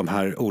gäller de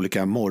här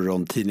olika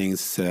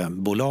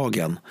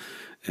morgontidningsbolagen,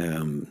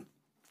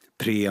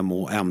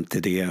 Premo,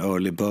 MTD,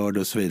 Early Bird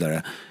och så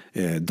vidare,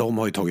 de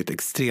har ju tagit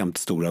extremt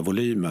stora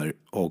volymer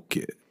och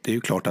det är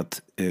ju klart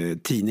att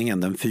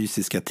den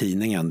fysiska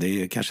tidningen, det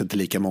är kanske inte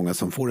lika många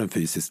som får en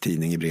fysisk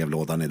tidning i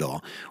brevlådan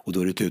idag och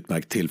då är det ett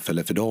utmärkt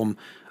tillfälle för dem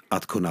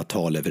att kunna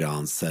ta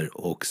leveranser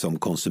och som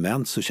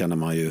konsument så känner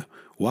man ju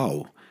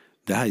wow,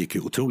 Det här gick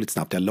ju otroligt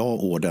snabbt. Jag la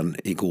orden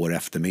igår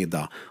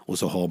eftermiddag och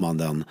så har man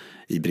den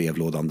i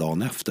brevlådan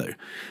dagen efter.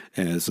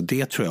 Så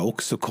det tror jag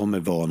också kommer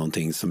vara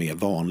någonting som är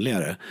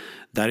vanligare.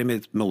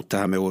 Däremot det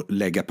här med att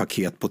lägga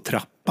paket på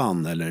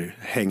trappan eller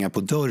hänga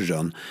på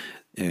dörren,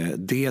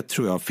 det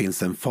tror jag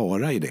finns en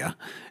fara i det.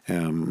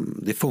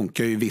 Det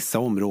funkar ju i vissa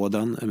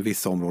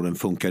områden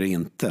funkar det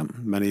inte.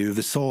 Men i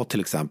USA till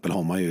exempel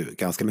har man ju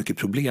ganska mycket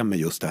problem med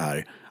just det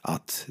här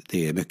att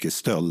det är mycket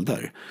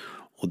stölder.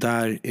 Och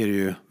där är det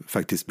ju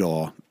faktiskt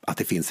bra att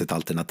det finns ett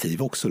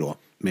alternativ också då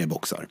med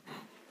boxar.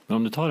 Men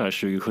om du tar det här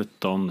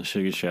 2017,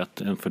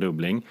 2021, en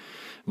fördubbling.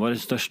 Vad är den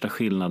största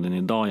skillnaden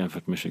idag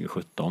jämfört med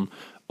 2017?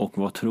 Och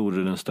vad tror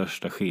du den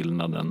största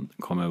skillnaden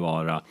kommer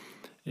vara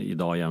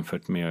idag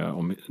jämfört med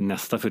om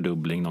nästa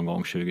fördubbling någon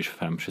gång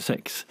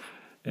 2025-26?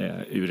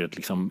 Ur ett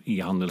liksom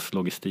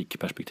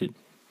e-handelslogistikperspektiv.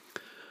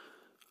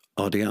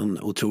 Ja, det är en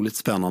otroligt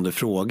spännande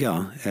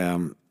fråga.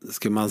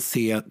 Ska man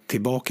se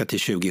tillbaka till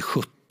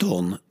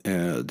 2017,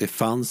 det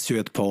fanns ju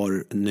ett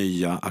par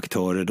nya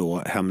aktörer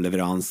då,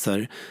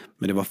 hemleveranser,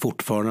 men det var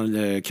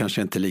fortfarande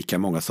kanske inte lika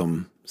många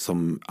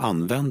som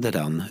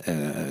använde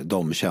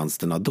de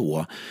tjänsterna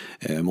då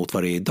mot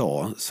vad det är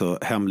idag. Så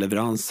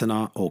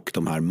hemleveranserna och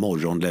de här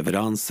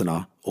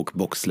morgonleveranserna och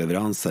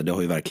boxleveranser, det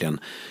har ju verkligen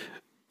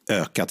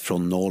ökat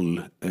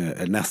från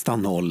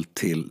nästan noll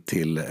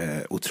till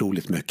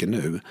otroligt mycket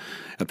nu.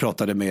 Jag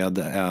pratade med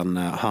en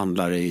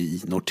handlare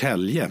i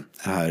Norrtälje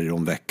här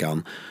om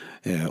veckan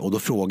och då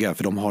frågade jag,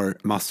 för de har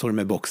massor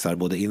med boxar,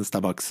 både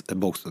Instabox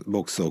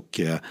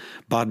och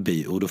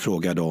Budbee, och då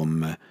frågade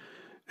de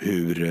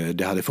hur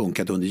det hade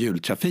funkat under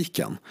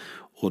jultrafiken.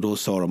 Och då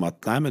sa de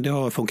att nej, men det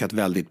har funkat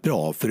väldigt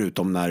bra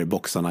förutom när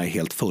boxarna är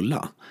helt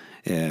fulla.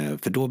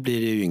 För då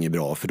blir det ju inget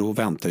bra, för då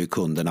väntar ju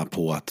kunderna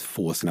på att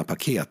få sina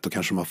paket och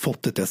kanske de har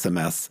fått ett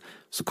sms,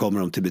 så kommer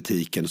de till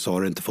butiken och så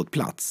har det inte fått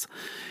plats.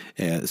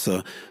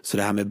 Så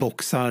det här med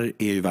boxar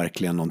är ju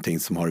verkligen någonting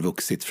som har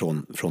vuxit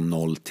från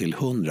 0 till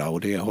 100,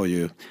 och det har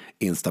ju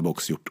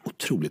Instabox gjort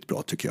otroligt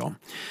bra tycker jag.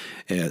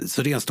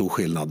 Så det är en stor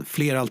skillnad.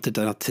 Fler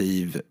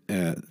alternativ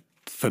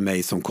för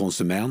mig som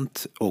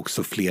konsument,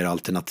 också fler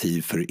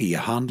alternativ för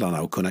e-handlarna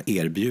att kunna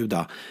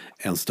erbjuda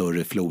en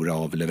större flora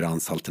av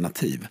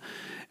leveransalternativ.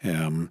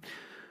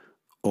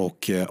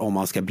 Och om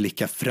man ska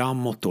blicka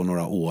framåt då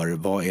några år,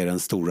 vad är den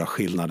stora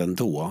skillnaden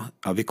då?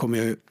 Ja, vi kommer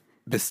ju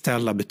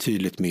beställa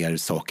betydligt mer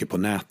saker på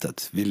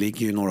nätet. Vi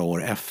ligger ju några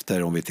år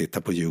efter om vi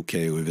tittar på UK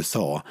och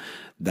USA.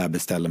 Där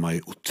beställer man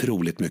ju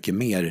otroligt mycket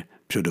mer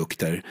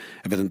produkter.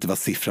 Jag vet inte vad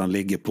siffran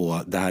ligger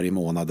på det här i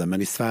månaden,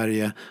 men i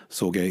Sverige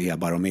såg jag i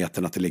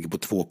e-barometern att det ligger på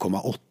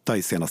 2,8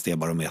 i senaste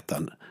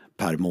e-barometern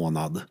per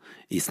månad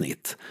i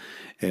snitt.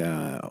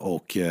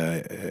 Och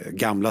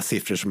gamla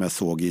siffror som jag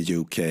såg i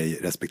UK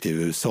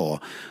respektive USA,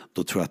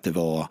 då tror jag att det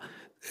var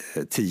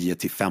 10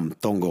 till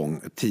 15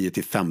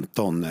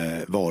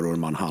 varor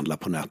man handlar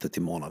på nätet i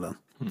månaden.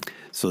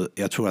 Så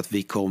jag tror att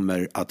vi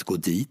kommer att gå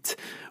dit,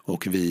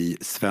 och vi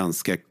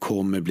svenskar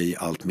kommer bli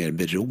allt mer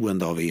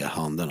beroende av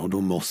e-handeln, och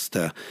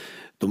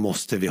då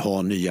måste vi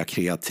ha nya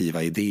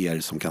kreativa idéer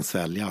som kan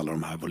svälja alla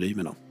de här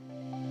volymerna.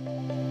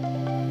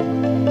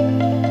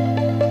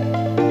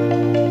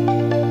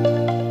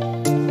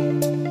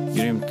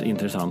 Grymt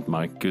intressant,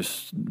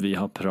 Marcus. Vi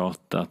har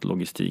pratat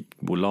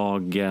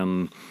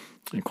logistikbolagen,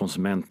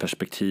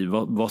 konsumentperspektiv.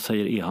 Vad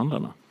säger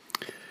e-handlarna?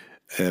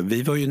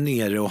 Vi var ju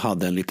nere och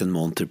hade en liten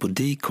monter på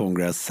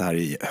D-Congress här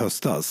i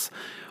höstas.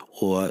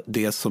 Och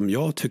det som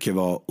jag tycker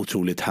var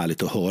otroligt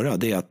härligt att höra,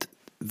 det är att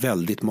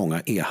väldigt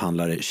många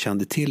e-handlare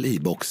kände till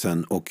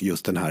e-boxen och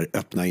just den här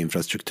öppna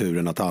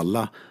infrastrukturen, att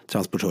alla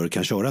transportörer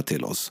kan köra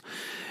till oss.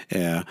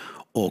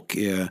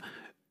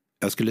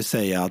 Jag skulle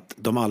säga att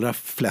de allra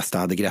flesta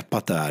hade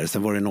greppat det här.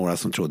 Sen var det några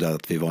som trodde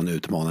att vi var en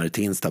utmanare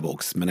till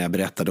Instabox. Men när jag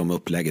berättade om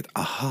upplägget,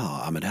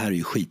 men det här är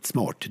ju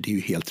skitsmart. Det är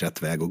ju helt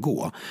rätt väg att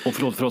gå. Och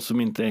för oss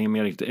som inte hänger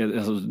med riktigt,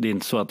 alltså, det är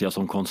inte så att jag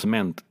som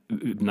konsument,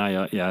 när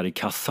jag är i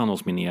kassan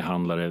hos min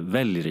e-handlare,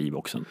 väljer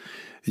e-boxen?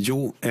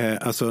 Jo,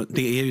 alltså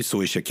det är ju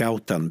så i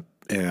checkouten.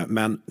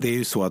 Men det är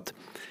ju så att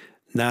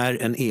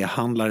när en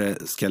e-handlare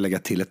ska lägga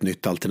till ett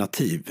nytt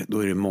alternativ, då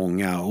är det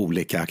många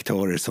olika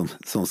aktörer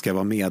som ska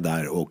vara med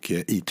där och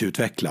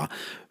IT-utveckla.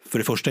 För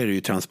det första är det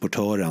ju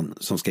transportören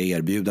som ska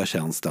erbjuda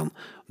tjänsten.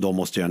 De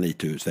måste göra en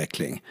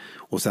IT-utveckling.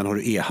 Och sen har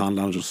du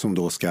e-handlaren som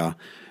då ska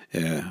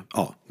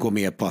gå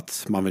med på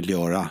att man vill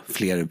göra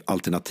fler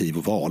alternativ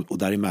och val. Och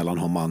däremellan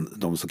har man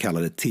de så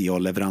kallade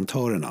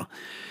TA-leverantörerna.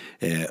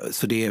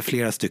 Så det är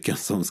flera stycken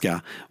som ska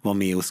vara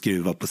med och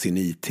skruva på sin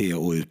IT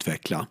och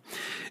utveckla.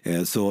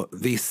 Så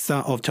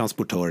vissa av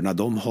transportörerna,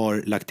 de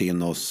har lagt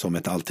in oss som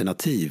ett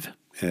alternativ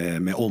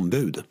med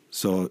ombud.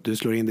 Så du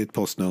slår in ditt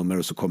postnummer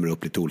och så kommer det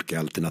upp lite olika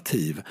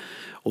alternativ.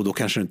 Och då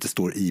kanske det inte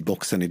står i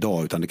boxen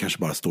idag, utan det kanske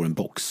bara står en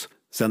box.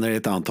 Sen är det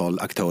ett antal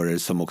aktörer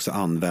som också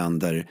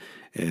använder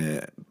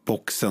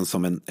boxen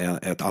som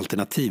ett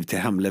alternativ till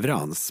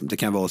hemleverans. Det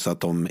kan vara så att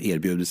de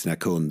erbjuder sina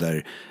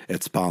kunder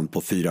ett spann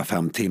på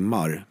 4-5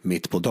 timmar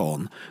mitt på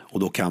dagen. Och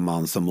då kan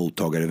man som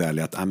mottagare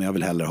välja att jag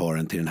vill hellre ha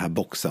den till den här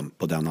boxen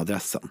på den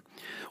adressen.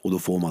 Och då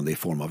får man det i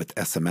form av ett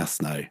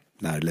sms när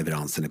när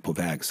leveransen är på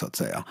väg så att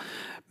säga.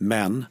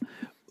 Men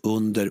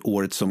under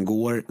året som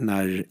går,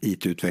 när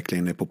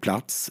IT-utvecklingen är på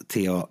plats,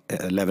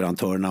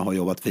 leverantörerna har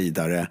jobbat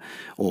vidare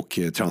och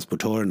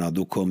transportörerna,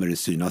 då kommer det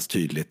synas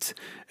tydligt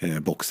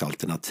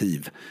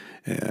boxalternativ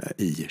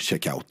i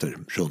checkouter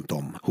runt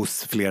om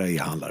hos flera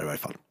e-handlare i varje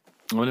fall.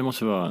 Ja, det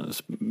måste vara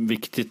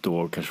viktigt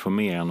då att kanske få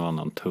med en och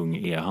annan tung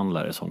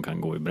e-handlare som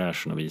kan gå i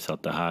bräschen och visa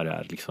att det här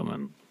är liksom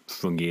en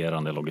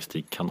fungerande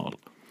logistikkanal.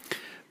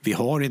 Vi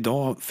har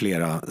idag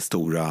flera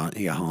stora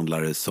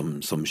e-handlare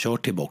som kör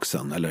till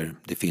boxen, eller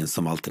det finns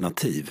som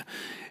alternativ.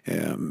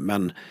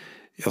 Men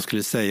jag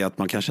skulle säga att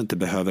man kanske inte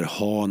behöver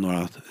ha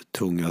några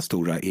tunga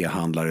stora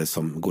e-handlare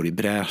som går i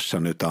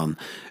bräschen, utan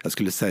jag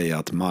skulle säga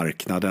att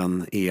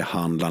marknaden,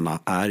 e-handlarna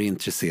är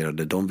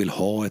intresserade. De vill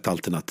ha ett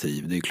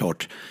alternativ. Det är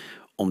klart,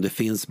 om det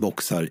finns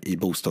boxar i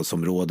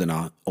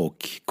bostadsområdena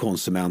och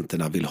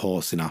konsumenterna vill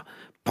ha sina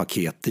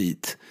paket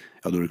dit,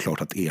 ja då är det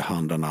klart att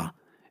e-handlarna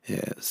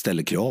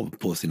ställer krav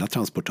på sina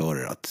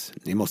transportörer att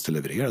ni måste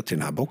leverera till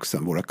den här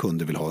boxen. Våra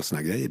kunder vill ha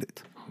sina grejer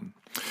dit.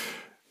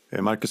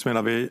 Marcus,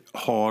 menar vi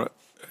har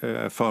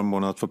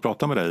förmånen att få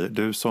prata med dig.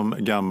 Du som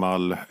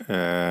gammal,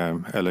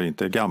 eller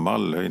inte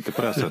gammal, inte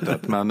på det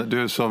sättet, men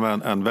du som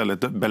en väldigt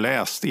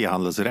beläst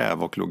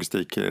e-handelsräv och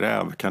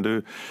logistikräv.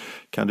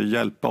 Kan du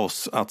hjälpa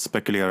oss att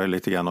spekulera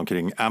lite grann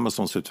omkring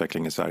Amazons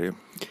utveckling i Sverige?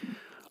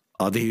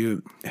 Ja, det är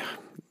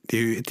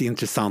ju ett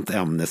intressant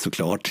ämne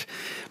såklart.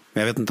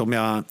 Men jag vet inte om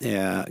jag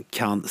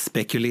kan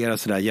spekulera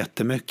så där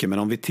jättemycket, men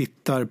om vi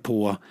tittar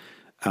på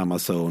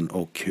Amazon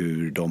och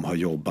hur de har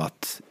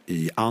jobbat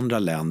i andra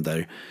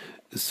länder,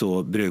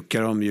 så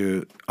brukar de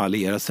ju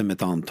alliera sig med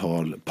ett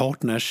antal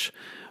partners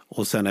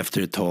och sen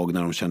efter ett tag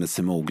när de känner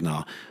sig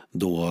mogna,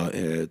 då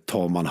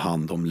tar man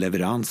hand om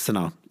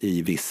leveranserna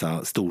i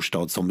vissa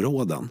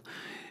storstadsområden.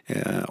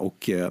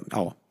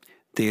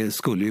 Det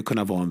skulle ju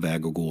kunna vara en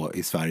väg att gå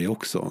i Sverige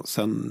också.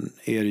 Sen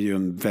är det ju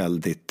en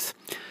väldigt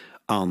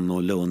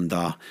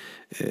annorlunda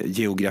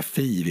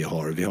geografi vi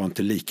har. Vi har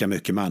inte lika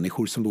mycket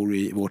människor som bor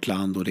i vårt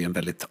land och det är en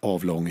väldigt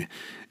avlång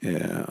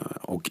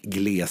och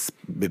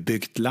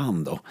glesbebyggt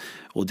land då.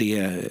 Och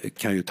det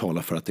kan ju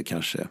tala för att det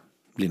kanske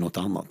blir något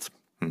annat.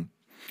 Mm.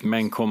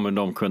 Men kommer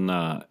de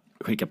kunna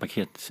skicka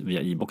paket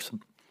via e-boxen?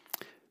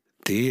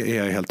 Det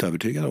är jag helt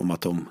övertygad om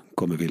att de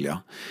kommer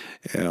vilja.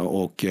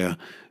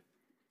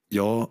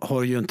 Jag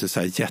har ju inte så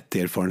här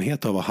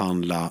jätteerfarenhet av att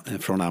handla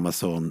från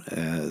Amazon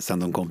sedan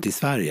de kom till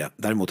Sverige.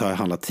 Däremot har jag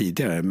handlat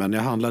tidigare, men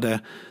jag handlade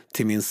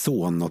till min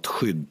son något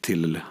skydd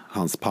till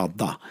hans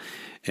padda.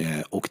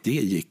 Och det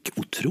gick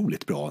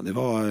otroligt bra. Det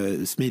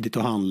var smidigt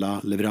att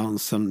handla,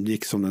 leveransen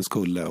gick som den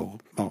skulle.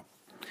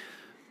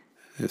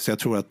 Så jag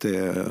tror att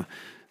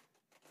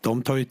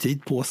de tar ju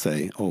tid på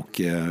sig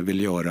och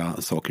vill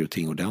göra saker och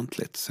ting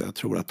ordentligt. Så jag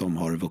tror att de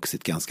har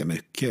vuxit ganska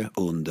mycket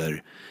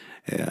under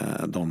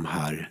de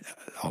här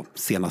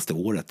senaste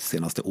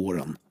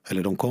åren.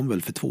 Eller de kom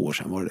väl för 2 år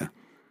sedan, var det?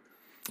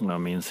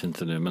 Jag minns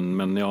inte det,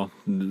 men än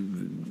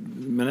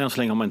så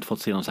länge har man inte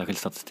fått se någon särskild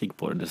statistik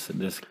på det.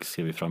 Det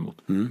ser vi fram emot.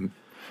 Mm.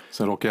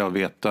 Sen råkar jag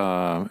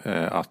veta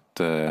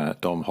att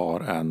de har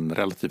en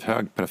relativt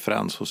hög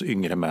preferens hos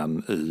yngre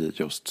män i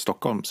just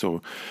Stockholm.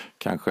 Så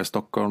kanske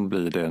Stockholm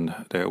blir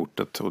det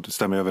ortet. Och det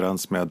stämmer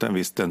överens med en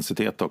viss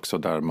densitet också,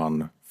 där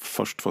man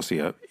först får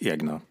se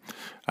egna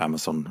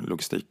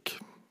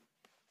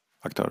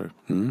Amazon-logistikaktörer.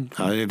 Mm.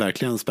 Ja, det är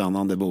verkligen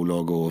spännande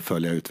bolag att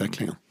följa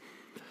utvecklingen.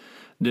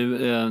 Du,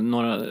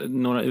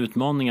 några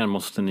utmaningar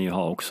måste ni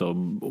ha också.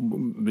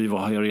 Vi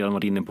har redan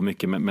varit inne på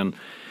mycket, men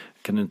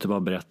kan du inte bara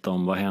berätta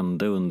om vad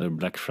hände under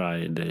Black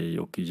Friday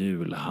och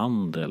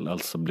julhandel?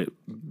 Alltså,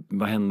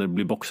 vad händer?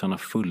 Blir boxarna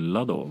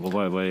fulla då?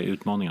 Vad är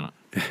utmaningarna?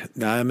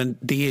 Nej, men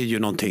det är ju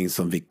någonting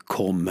som vi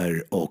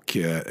kommer och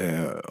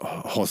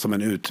ha som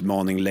en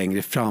utmaning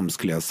längre fram,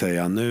 skulle jag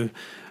säga. Nu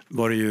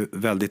var det ju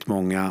väldigt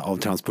många av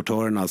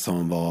transportörerna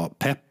som var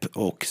pepp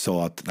och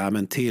sa att nej,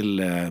 men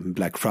till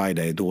Black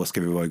Friday då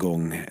ska vi vara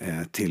igång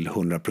till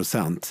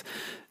 100%.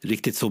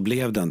 Riktigt så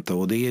blev det inte,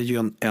 och det är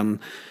ju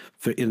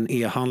för en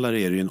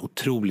e-handlare är det en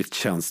otroligt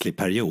känslig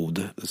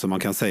period. Så man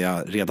kan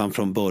säga redan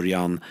från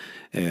början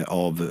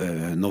av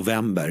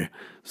november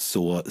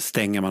så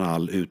stänger man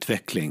all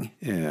utveckling.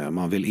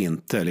 Man vill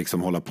inte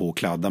liksom hålla på och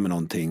kladda med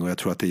någonting, och jag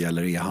tror att det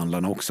gäller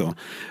e-handlarna också.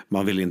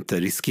 Man vill inte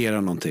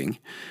riskera någonting.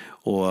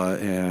 Och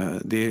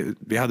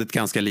vi hade ett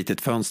ganska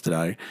litet fönster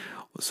där.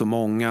 Så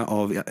många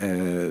av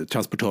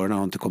transportörerna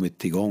har inte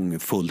kommit igång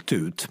fullt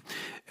ut.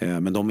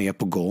 Men de är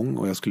på gång,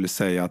 och jag skulle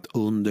säga att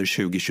under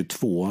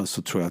 2022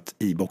 så tror jag att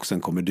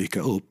e-boxen kommer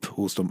dyka upp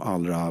hos de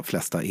allra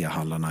flesta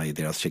e-handlarna i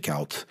deras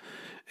checkout.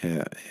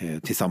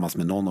 Tillsammans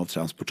med någon av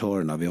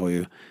transportörerna. Vi har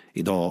ju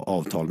idag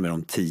avtal med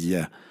de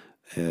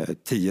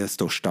 10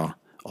 största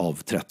av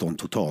 13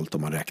 totalt,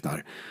 om man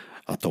räknar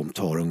att de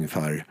tar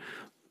ungefär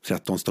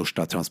 13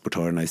 största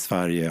transportörerna i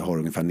Sverige har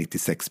ungefär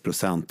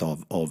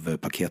 96% av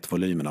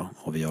paketvolymerna,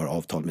 och vi har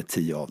avtal med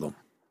 10 av dem.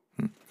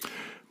 Mm.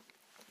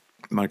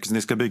 Marcus,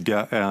 ni ska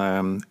bygga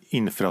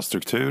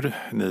infrastruktur.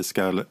 Ni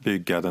ska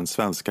bygga den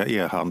svenska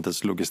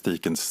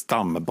e-handelslogistikens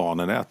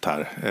stambanenät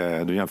här.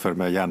 Du jämför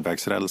med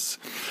järnvägsräls.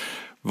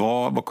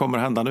 Vad kommer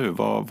hända nu?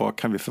 Vad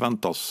kan vi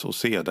förvänta oss att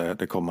se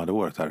det kommande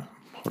året här?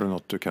 Har du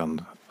något du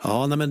kan...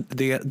 Ja, nej, men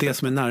det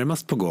som är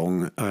närmast på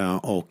gång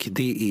och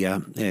det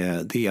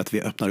är att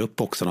vi öppnar upp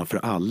boxarna för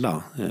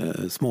alla.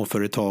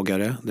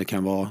 Småföretagare, det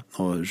kan vara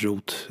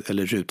ROT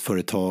eller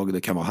RUT-företag,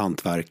 det kan vara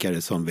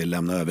hantverkare som vill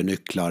lämna över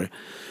nycklar,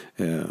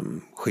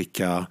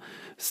 skicka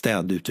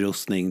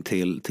städutrustning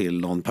till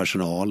någon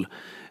personal.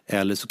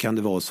 Eller så kan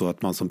det vara så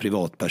att man som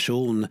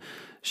privatperson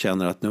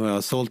känner att nu har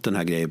jag sålt den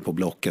här grejen på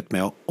Blocket,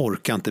 men jag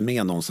orkar inte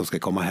med någon som ska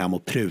komma hem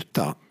och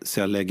pruta, så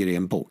jag lägger i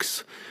en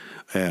box.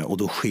 Och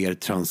då sker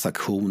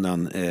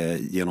transaktionen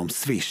genom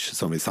Swish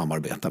som vi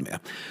samarbetar med.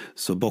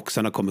 Så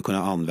boxarna kommer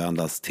kunna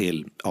användas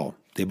till,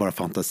 det är bara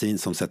fantasin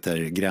som sätter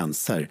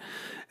gränser.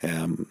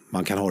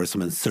 Man kan ha det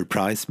som en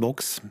surprise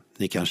box.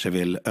 Ni kanske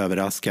vill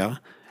överraska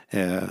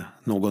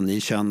någon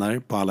ni känner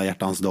på alla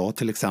hjärtans dag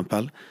till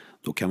exempel.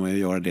 Då kan man ju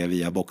göra det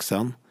via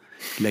boxen.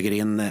 Lägger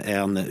in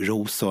en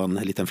ros och en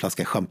liten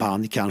flaska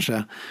champagne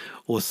kanske.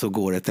 Och så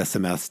går ett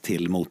sms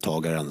till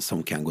mottagaren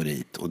som kan gå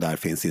dit. Och där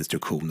finns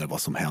instruktioner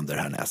vad som händer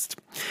härnäst.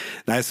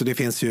 Nej, så det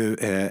finns ju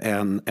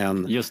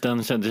en... Just den,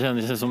 det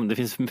känns som det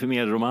finns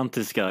mer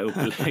romantiska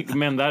upplägg.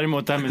 Men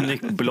däremot det här med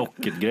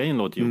nyckblocket-grejen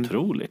låter ju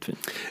otroligt fint.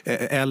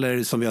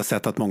 Eller som vi har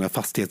sett att många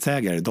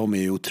fastighetsägare, de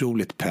är ju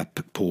otroligt pepp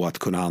på att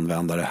kunna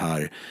använda det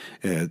här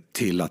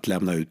till att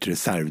lämna ut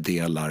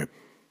reservdelar,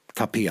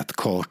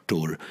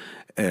 tapetkartor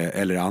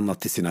eller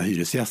annat till sina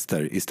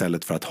hyresgäster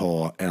istället för att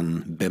ha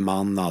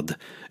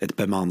ett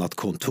bemannat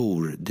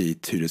kontor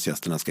dit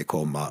hyresgästerna ska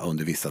komma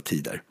under vissa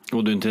tider.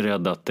 Och du är inte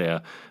rädd att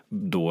det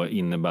då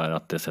innebär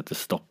att det sätter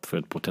stopp för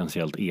ett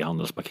potentiellt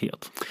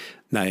e-handelspaket?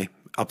 Nej,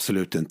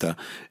 absolut inte.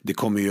 Det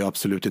kommer ju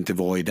absolut inte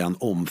vara i den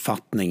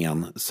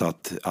omfattningen så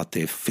att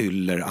det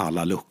fyller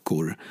alla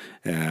luckor.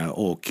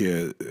 Och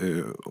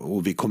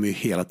vi kommer ju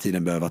hela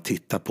tiden behöva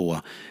titta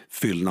på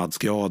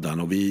fyllnadsgraden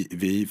och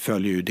vi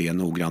följer ju det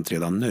noggrant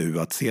redan nu.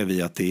 Att ser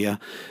vi att det är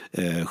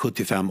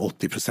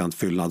 75-80%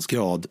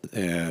 fyllnadsgrad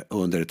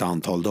under ett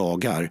antal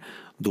dagar,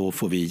 då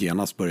får vi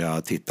genast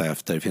börja titta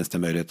efter, finns det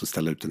möjlighet att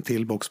ställa ut en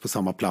till box på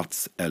samma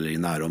plats eller i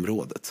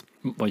närområdet.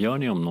 Vad gör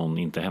ni om någon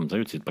inte hämtar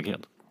ut sitt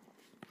paket?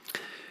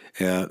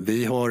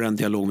 Vi har en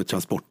dialog med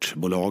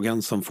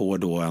transportbolagen som får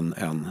då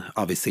en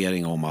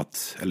avisering om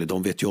att, eller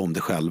de vet ju om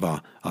det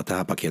själva, att det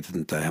här paketet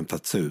inte har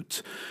hämtats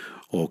ut.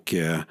 Och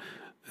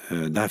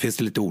där finns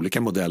det lite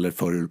olika modeller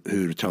för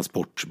hur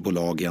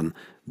transportbolagen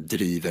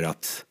driver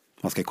att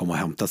man ska komma och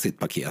hämta sitt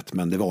paket.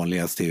 Men det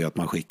vanligaste är ju att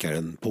man skickar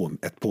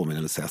ett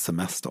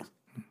påminnelse-sms då.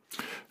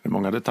 Det är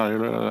många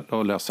detaljer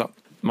att lösa.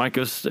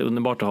 Marcus,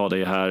 underbart att ha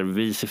dig här.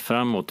 Vi ser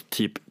fram emot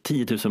typ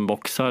 10 000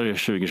 boxar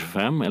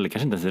 2025, eller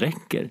kanske inte ens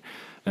räcker.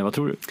 Vad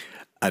tror du?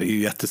 Det är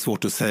ju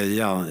jättesvårt att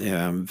säga.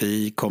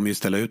 Vi kommer ju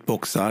ställa ut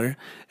boxar.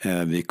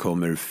 Vi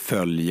kommer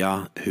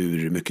följa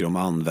hur mycket de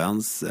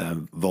används,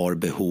 var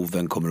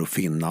behoven kommer att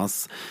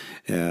finnas.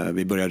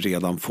 Vi börjar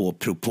redan få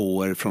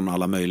propåer från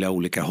alla möjliga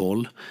olika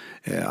håll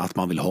att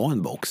man vill ha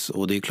en box.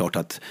 Och det är klart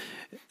att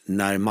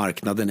när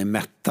marknaden är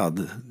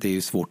mättad, det är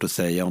ju svårt att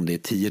säga om det är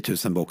 10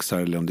 000 boxar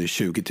eller om det är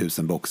 20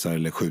 000 boxar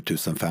eller 7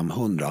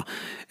 500.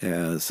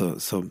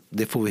 Så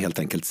det får vi helt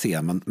enkelt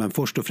se. Men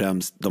först och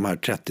främst de här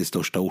 30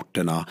 största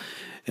orterna.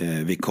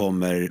 Vi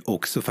kommer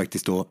också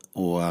faktiskt då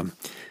att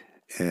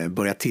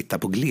börja titta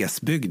på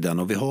glesbygden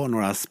och vi har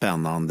några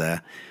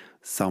spännande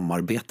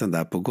samarbeten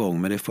där på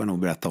gång, men det får jag nog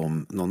berätta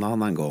om någon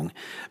annan gång.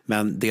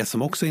 Men det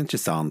som också är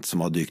intressant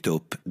som har dykt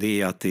upp,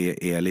 det är att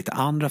det är lite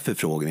andra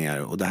förfrågningar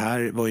och det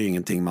här var ju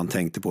ingenting man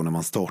tänkte på när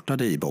man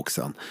startade i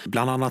boxen.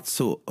 Bland annat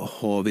så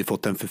har vi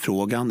fått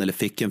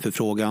fick en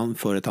förfrågan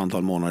för ett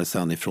antal månader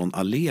sedan ifrån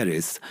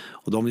Aleris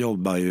och de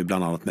jobbar ju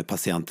bland annat med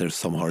patienter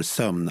som har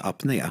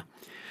sömnapné.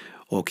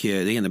 Och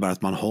det innebär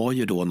att man har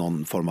ju då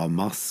någon form av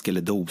mask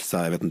eller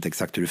dosa, jag vet inte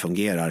exakt hur det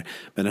fungerar,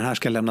 men den här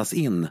ska lämnas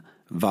in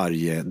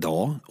varje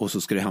dag och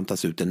så ska det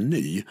hämtas ut en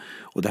ny.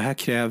 Och det här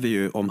kräver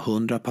ju om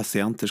 100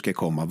 patienter ska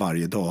komma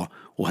varje dag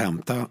och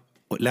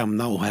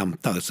lämna och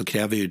hämta, så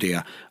kräver ju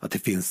det att det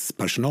finns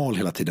personal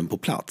hela tiden på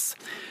plats.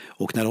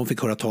 Och när de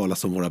fick höra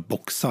talas om våra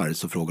boxar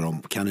så frågar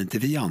de, kan inte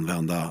vi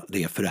använda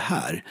det för det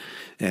här?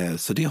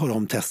 Så det har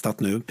de testat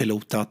nu,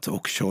 pilotat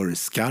och kör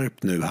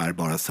skarpt nu här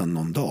bara sedan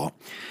någon dag.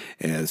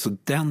 Så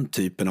den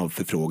typen av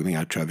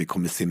förfrågningar tror jag vi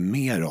kommer se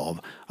mer av.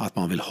 Att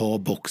man vill ha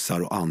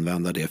boxar och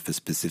använda det för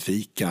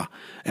specifika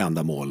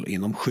ändamål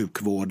inom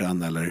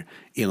sjukvården eller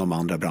inom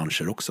andra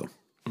branscher också.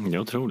 Det är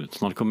otroligt.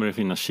 Snart kommer det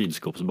finnas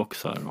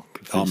kylskåpsboxar.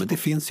 Ja, men det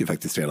finns ju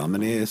faktiskt redan,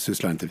 men det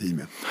sysslar inte vi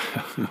med.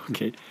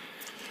 Okej.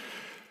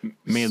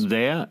 Med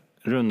det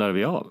rundar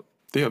vi av.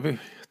 Det gör vi.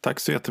 Tack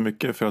så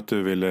jättemycket för att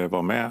du ville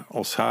vara med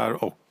oss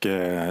här och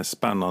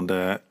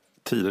spännande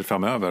tider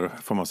framöver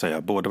får man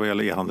säga. Både vad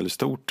gäller e-handel i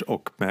stort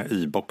och med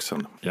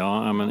i-boxen.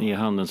 Ja, men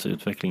e-handelns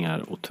utveckling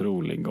är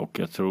otrolig och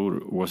jag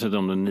tror oavsett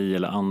om det är ni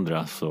eller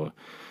andra så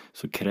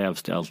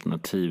krävs det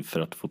alternativ för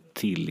att få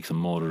till liksom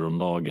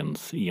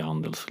morgondagens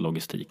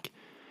e-handelslogistik.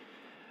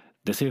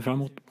 Det ser vi fram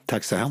emot.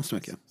 Tack så hemskt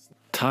mycket.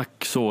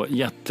 Tack så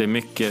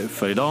jättemycket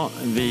för idag.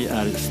 Vi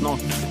är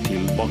snart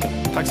tillbaka.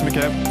 Tack så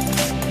mycket.